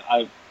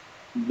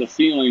the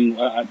feeling,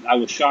 I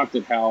was shocked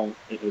at how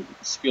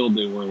skilled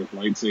they were with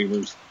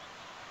lightsabers,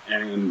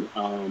 and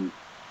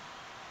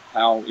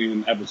how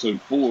in episode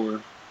 4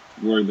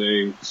 were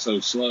they so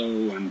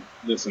slow and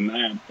this and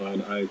that,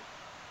 but I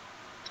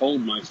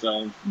told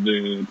myself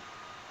that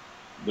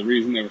the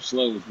reason they were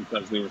slow was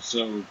because they were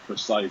so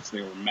precise.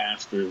 They were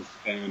masters,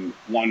 and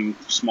one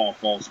small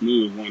false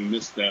move, one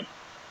misstep,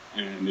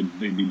 and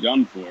they'd be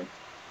done for.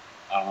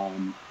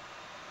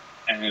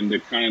 And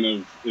it kind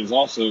of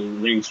also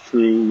rings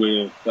true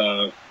with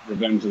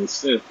Revenge of the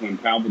Sith, when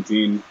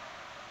Palpatine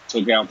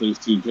took out those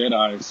two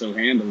Jedi so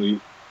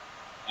handily.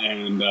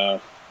 And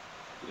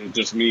it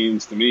just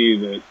means to me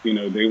that,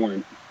 they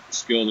weren't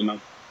skilled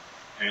enough,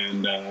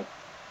 and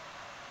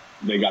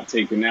they got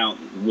taken out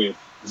with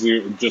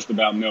just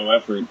about no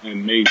effort.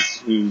 And Mace,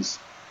 who's,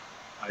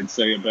 I'd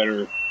say, a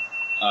better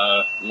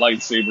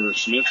lightsaber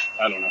smith,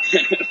 I don't know,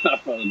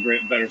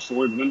 a better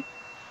swordsman,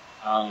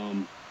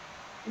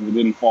 he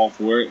didn't fall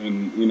for it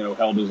and,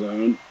 held his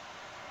own.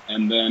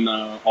 And then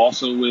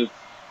also with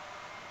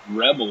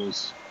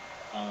Rebels,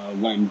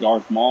 when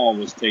Darth Maul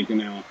was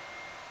taken out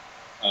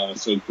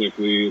so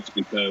quickly, it's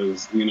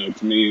because,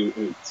 to me,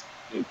 it's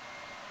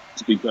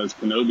because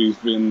Kenobi's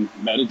been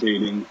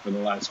meditating for the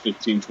last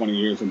 15, 20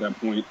 years at that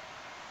point.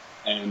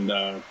 And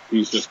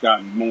he's just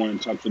gotten more in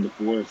touch with the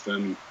Force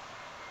and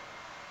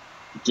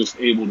just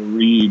able to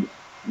read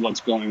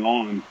what's going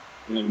on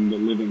in the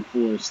living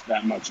Force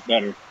that much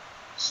better.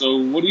 So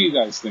what do you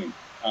guys think?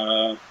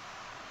 Love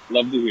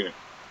to hear it.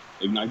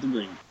 Ignite the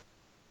dream.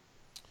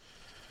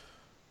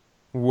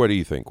 What do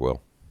you think,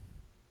 Will?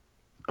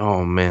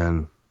 Oh,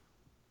 man.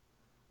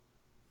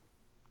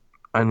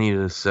 I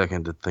needed a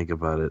second to think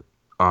about it,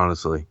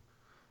 honestly.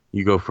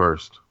 You go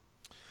first.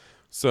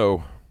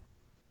 So,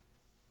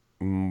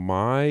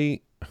 this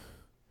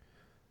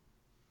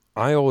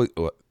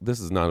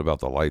is not about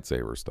the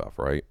lightsaber stuff,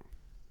 right?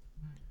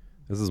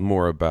 This is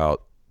more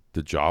about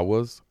the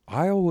Jawas.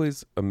 I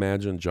always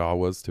imagine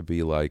Jawas to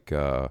be like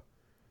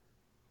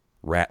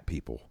rat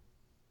people.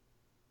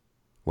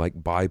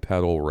 Like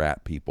bipedal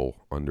rat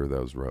people under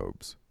those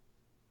robes.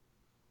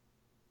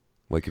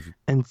 Like if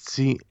And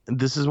see,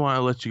 this is why I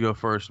let you go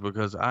first,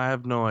 because I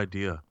have no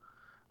idea.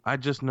 I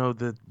just know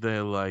that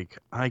they're like,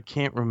 I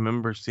can't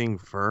remember seeing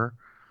fur.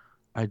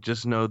 I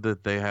just know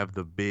that they have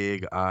the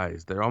big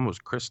eyes. They're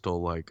almost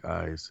crystal-like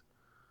eyes.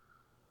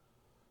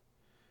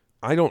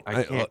 I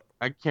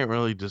can't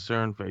really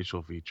discern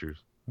facial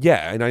features.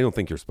 Yeah, and I don't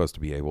think you're supposed to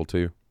be able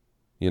to,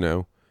 you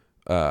know.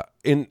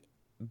 And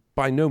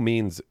by no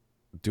means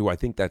do I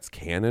think that's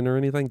canon or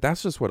anything.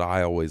 That's just what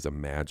I always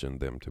imagined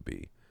them to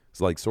be.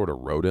 It's like sort of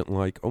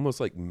rodent-like, almost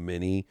like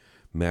mini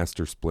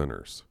Master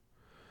Splinters.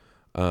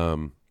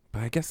 But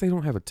I guess they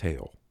don't have a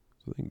tail,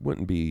 so they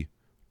wouldn't be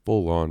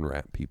full-on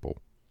rat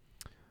people.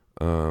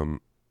 And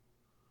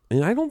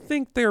I don't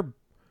think they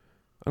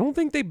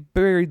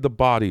buried the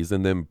bodies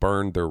and then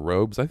burned their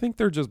robes. I think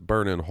they're just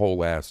burning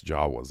whole ass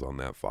Jawas on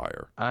that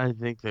fire. I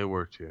think they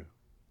were too.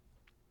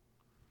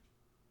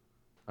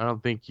 I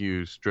don't think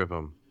you strip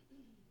them.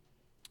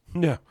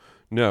 No,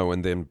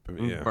 and then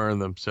burn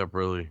them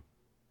separately.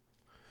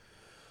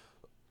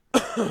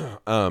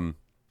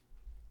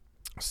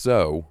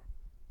 So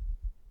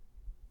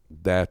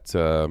that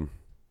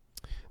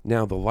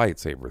now the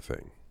lightsaber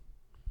thing.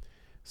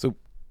 So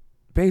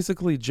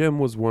basically, Jim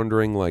was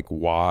wondering like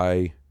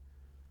why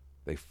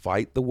they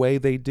fight the way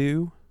they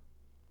do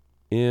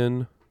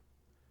in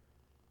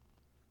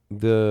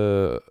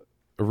the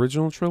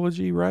original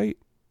trilogy, right?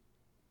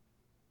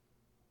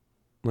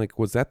 Like,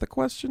 was that the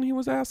question he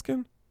was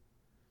asking?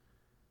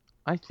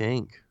 I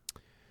think.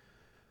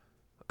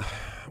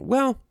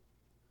 Well,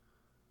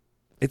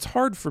 it's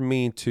hard for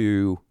me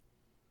to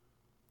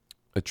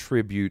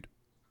attribute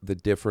the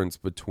difference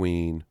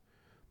between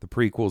the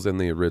prequels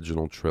and the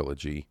original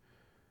trilogy.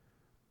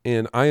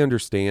 And I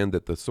understand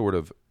that the sort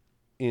of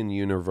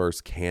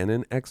in-universe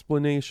canon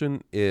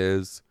explanation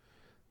is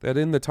that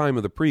in the time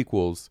of the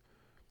prequels,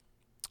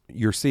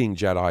 you're seeing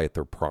Jedi at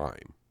their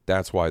prime.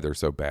 That's why they're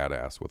so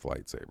badass with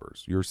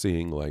lightsabers. You're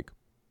seeing like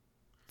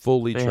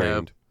fully They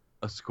trained. have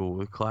a school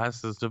with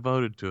classes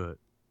devoted to it.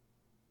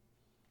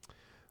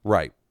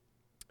 Right.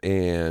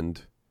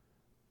 And,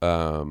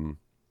 you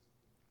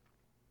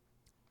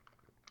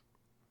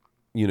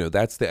know,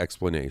 that's the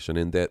explanation.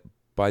 And that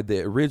by the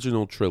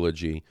original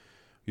trilogy,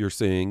 you're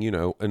seeing, you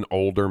know, an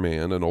old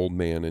man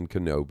in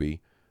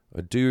Kenobi,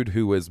 a dude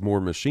who is more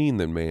machine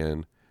than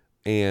man,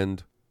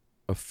 and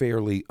a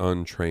fairly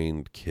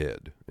untrained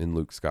kid in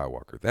Luke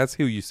Skywalker. That's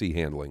who you see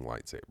handling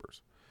lightsabers.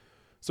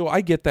 So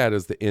I get that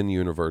as the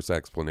in-universe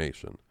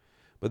explanation.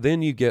 But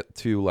then you get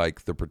to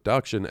like the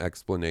production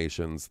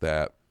explanations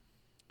that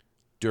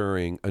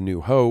during A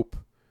New Hope,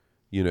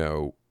 you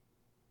know,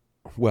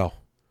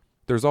 well,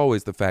 there's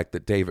always the fact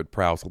that David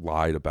Prowse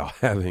lied about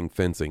having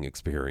fencing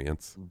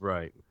experience.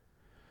 Right.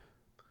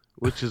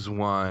 Which is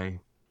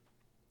why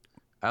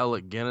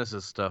Alec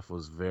Guinness's stuff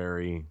was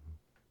very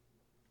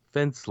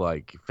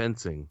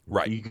fencing.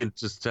 Right. You can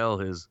just tell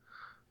his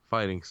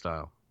fighting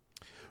style.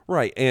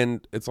 Right.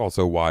 And it's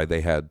also why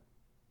they had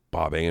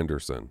Bob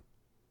Anderson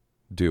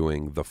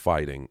doing the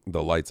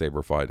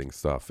lightsaber fighting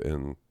stuff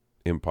in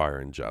Empire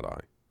and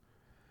Jedi.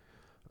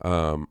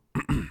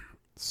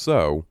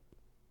 So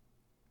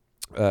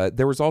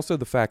there was also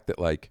the fact that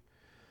like,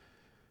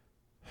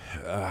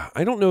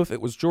 I don't know if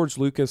it was George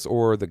Lucas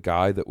or the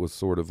guy that was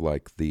sort of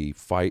like the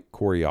fight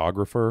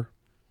choreographer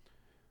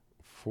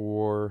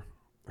for,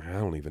 I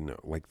don't even know,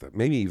 like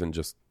maybe even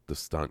just the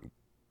stunt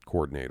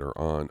coordinator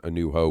on A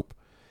New Hope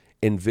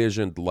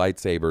envisioned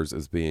lightsabers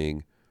as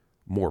being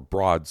more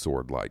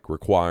broadsword-like,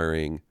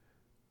 requiring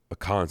a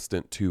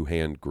constant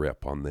two-hand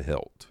grip on the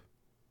hilt.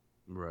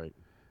 Right.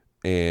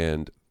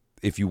 And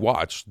if you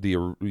watch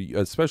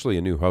especially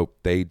A New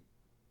Hope,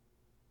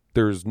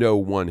 there's no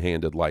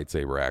one-handed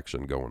lightsaber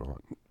action going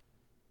on.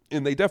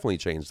 And they definitely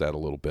changed that a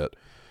little bit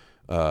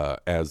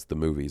as the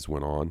movies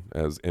went on,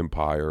 as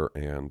Empire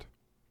and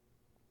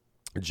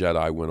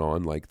Jedi went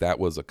on. Like that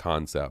was a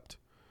concept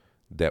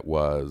that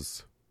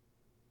was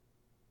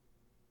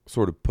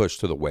sort of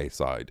pushed to the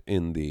wayside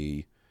in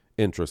the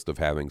interest of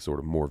having sort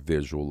of more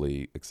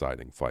visually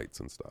exciting fights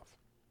and stuff,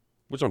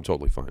 which I'm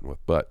totally fine with.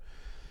 But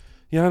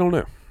yeah, I don't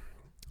know.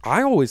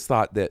 I always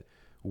thought that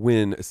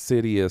when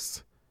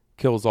Sidious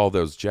kills all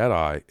those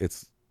Jedi,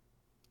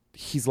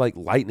 he's like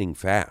lightning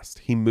fast.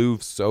 He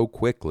moves so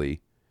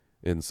quickly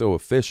and so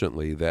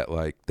efficiently that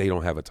like they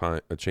don't have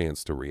a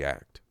chance to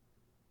react.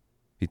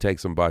 He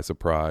takes them by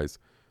surprise,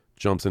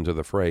 jumps into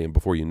the fray, and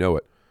before you know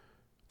it,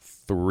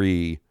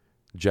 3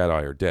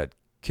 Jedi are dead.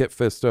 Kit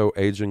Fisto,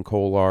 Agent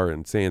Kolar,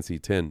 and Sansi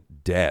 10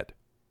 dead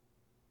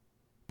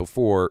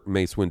before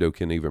Mace Windu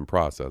can even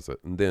process it.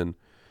 And then,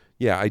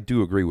 yeah, I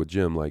do agree with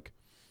Jim. Like,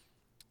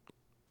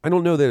 I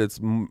don't know that it's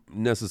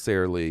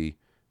necessarily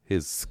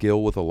his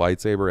skill with a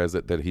lightsaber as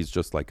that he's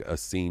just like a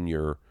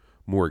senior,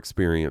 more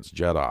experienced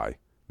Jedi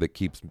that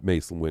keeps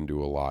Mace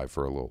Windu alive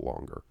for a little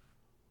longer.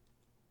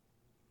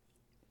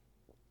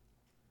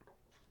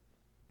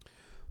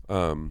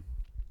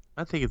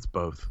 I think it's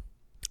both.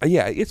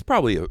 Yeah, it's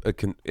probably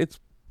it's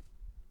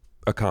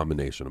a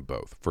combination of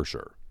both for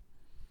sure.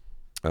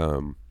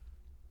 But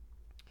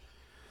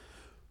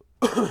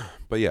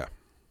yeah,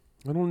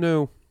 I don't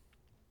know.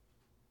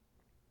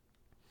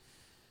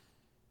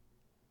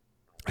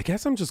 I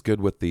guess I'm just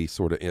good with the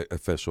sort of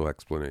official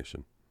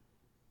explanation.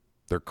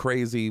 They're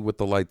crazy with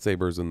the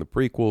lightsabers in the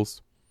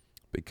prequels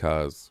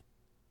because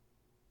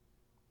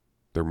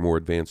they're more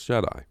advanced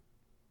Jedi.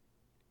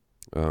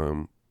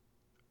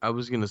 I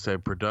was going to say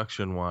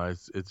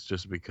production-wise, it's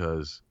just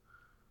because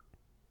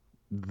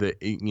the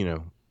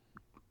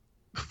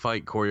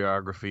fight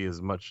choreography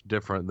is much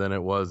different than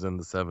it was in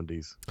the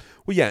 70s.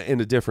 Well, yeah,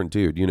 and a different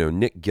dude.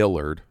 Nick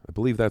Gillard, I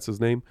believe that's his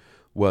name,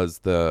 was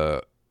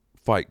the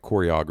fight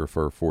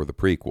choreographer for the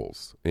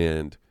prequels,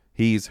 and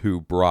he's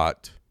who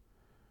brought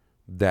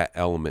that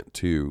element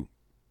to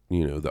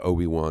the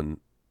Obi-Wan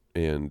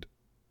and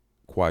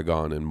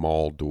Qui-Gon and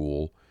Maul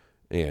duel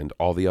and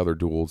all the other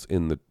duels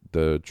in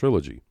the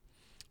trilogy.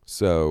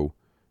 So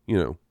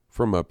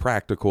from a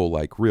practical,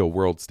 like, real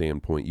world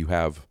standpoint, you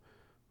have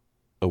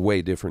a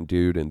way different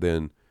dude, and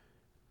then,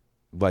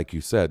 like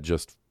you said,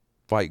 just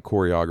fight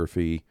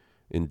choreography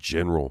in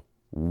general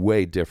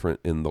way different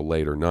in the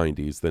later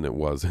 90s than it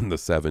was in the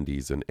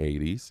 70s and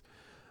 80s.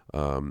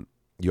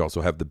 You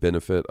also have the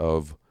benefit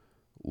of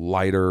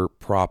lighter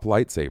prop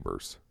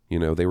lightsabers.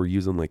 They were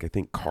using, like, I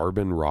think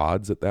carbon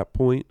rods at that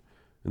point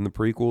in the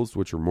prequels,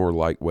 which are more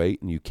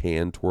lightweight and you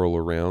can twirl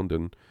around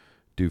and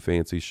do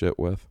fancy shit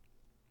with.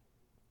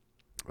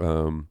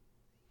 And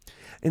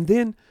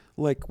then,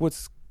 like,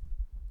 what's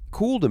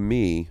cool to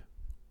me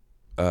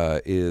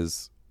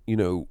is,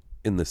 in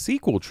the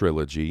sequel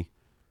trilogy,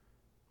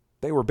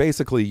 they were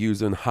basically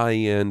using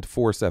high-end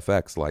Force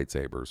FX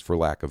lightsabers, for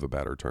lack of a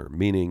better term,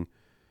 meaning,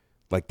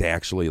 like, they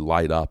actually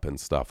light up and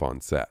stuff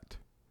on set.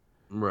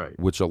 Right.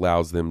 Which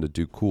allows them to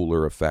do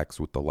cooler effects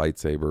with the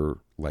lightsaber,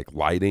 like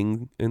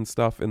lighting and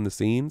stuff in the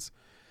scenes.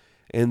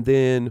 And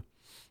then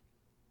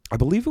I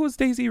believe it was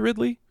Daisy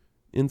Ridley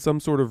in some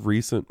sort of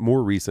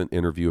more recent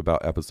interview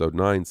about Episode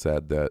 9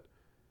 said that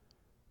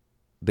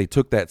they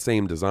took that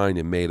same design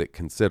and made it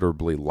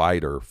considerably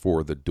lighter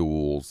for the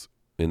duels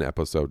in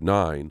Episode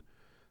 9.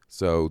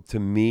 So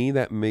to me,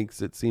 that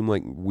makes it seem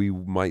like we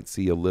might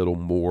see a little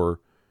more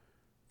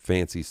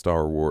fancy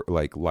Star Wars,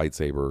 like,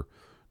 lightsaber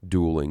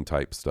dueling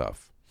type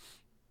stuff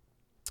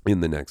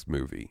in the next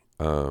movie.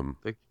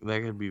 That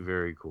could be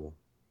very cool.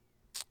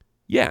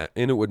 Yeah,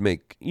 and it would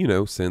make,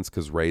 sense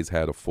because Rey's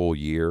had a full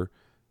year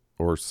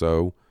or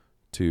so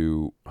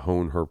to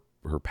hone her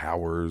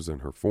powers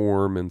and her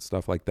form and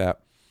stuff like that.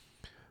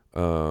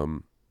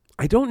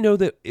 I don't know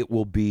that it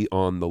will be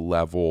on the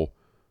level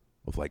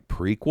of, like,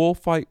 prequel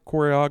fight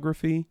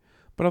choreography,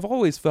 but I've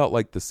always felt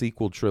like the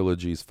sequel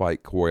trilogy's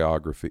fight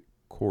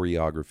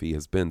choreography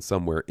has been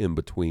somewhere in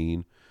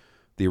between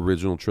the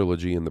original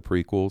trilogy and the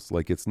prequels.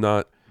 Like, it's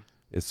not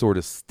as sort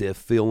of stiff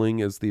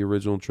feeling as the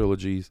original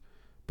trilogies,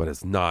 but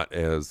it's not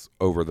as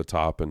over the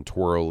top and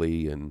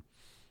twirly and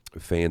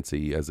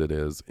fancy as it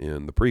is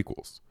in the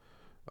prequels.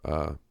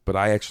 But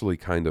I actually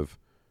kind of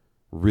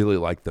really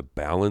like the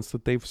balance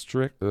that they've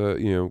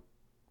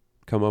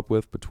come up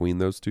with between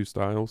those two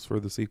styles for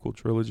the sequel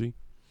trilogy.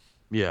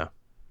 Yeah.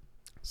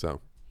 So,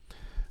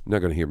 not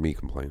going to hear me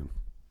complaining.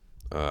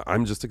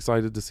 I'm just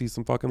excited to see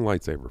some fucking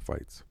lightsaber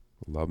fights.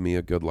 Love me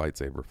a good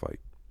lightsaber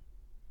fight.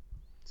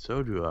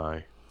 So do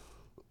I.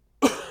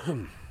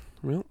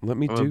 Well,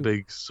 I'm a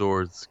big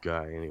swords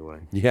guy anyway.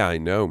 Yeah, I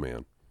know,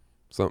 man.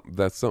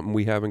 That's something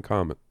we have in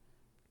common.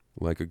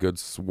 Like a good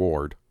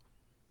sword.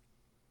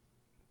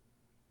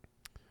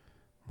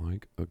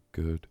 Like a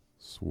good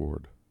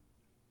sword.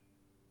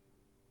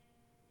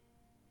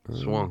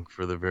 Swung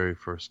for the very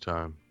first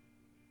time.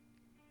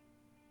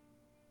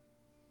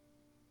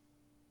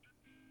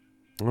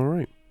 All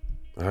right.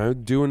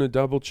 I'm doing a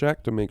double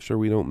check to make sure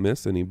we don't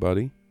miss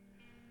anybody.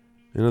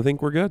 And I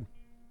think we're good.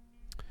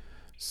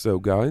 So,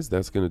 guys,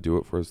 that's going to do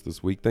it for us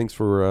this week. Thanks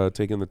for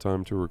taking the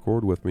time to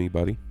record with me,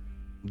 buddy.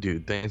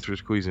 Dude, thanks for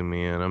squeezing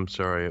me in. I'm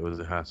sorry it was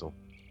a hassle.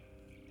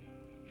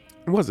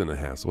 It wasn't a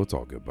hassle. It's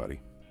all good, buddy.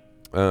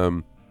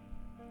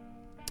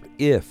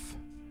 If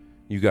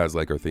you guys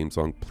like our theme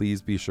song,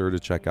 please be sure to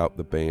check out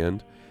the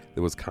band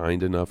that was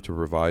kind enough to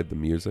provide the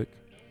music.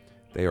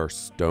 They are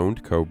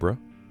Stoned Cobra.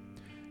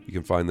 You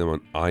can find them on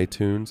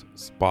iTunes,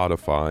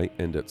 Spotify,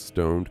 and at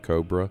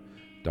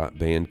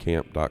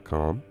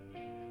stonedcobra.bandcamp.com.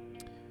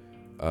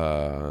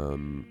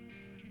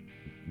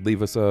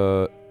 Leave us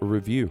a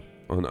review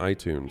on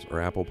iTunes or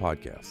Apple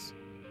Podcasts.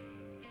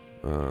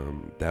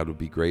 That would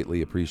be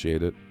greatly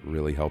appreciated.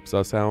 Really helps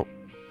us out.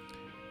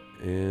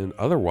 And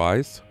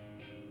otherwise,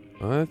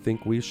 I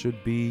think we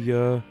should be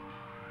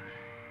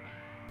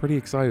pretty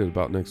excited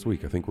about next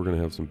week. I think we're going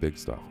to have some big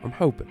stuff. I'm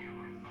hoping.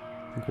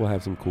 I think we'll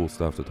have some cool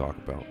stuff to talk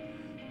about.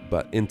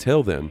 But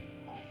until then,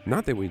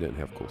 not that we didn't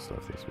have cool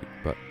stuff this week,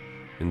 but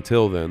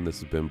until then, this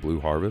has been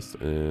Blue Harvest,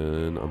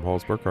 and I'm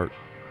Halls Burkhart.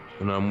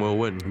 And I'm Will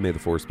Whitten. May the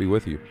Force be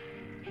with you.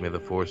 May the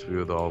Force be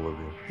with all of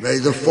you. May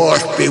the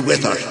Force be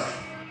with us.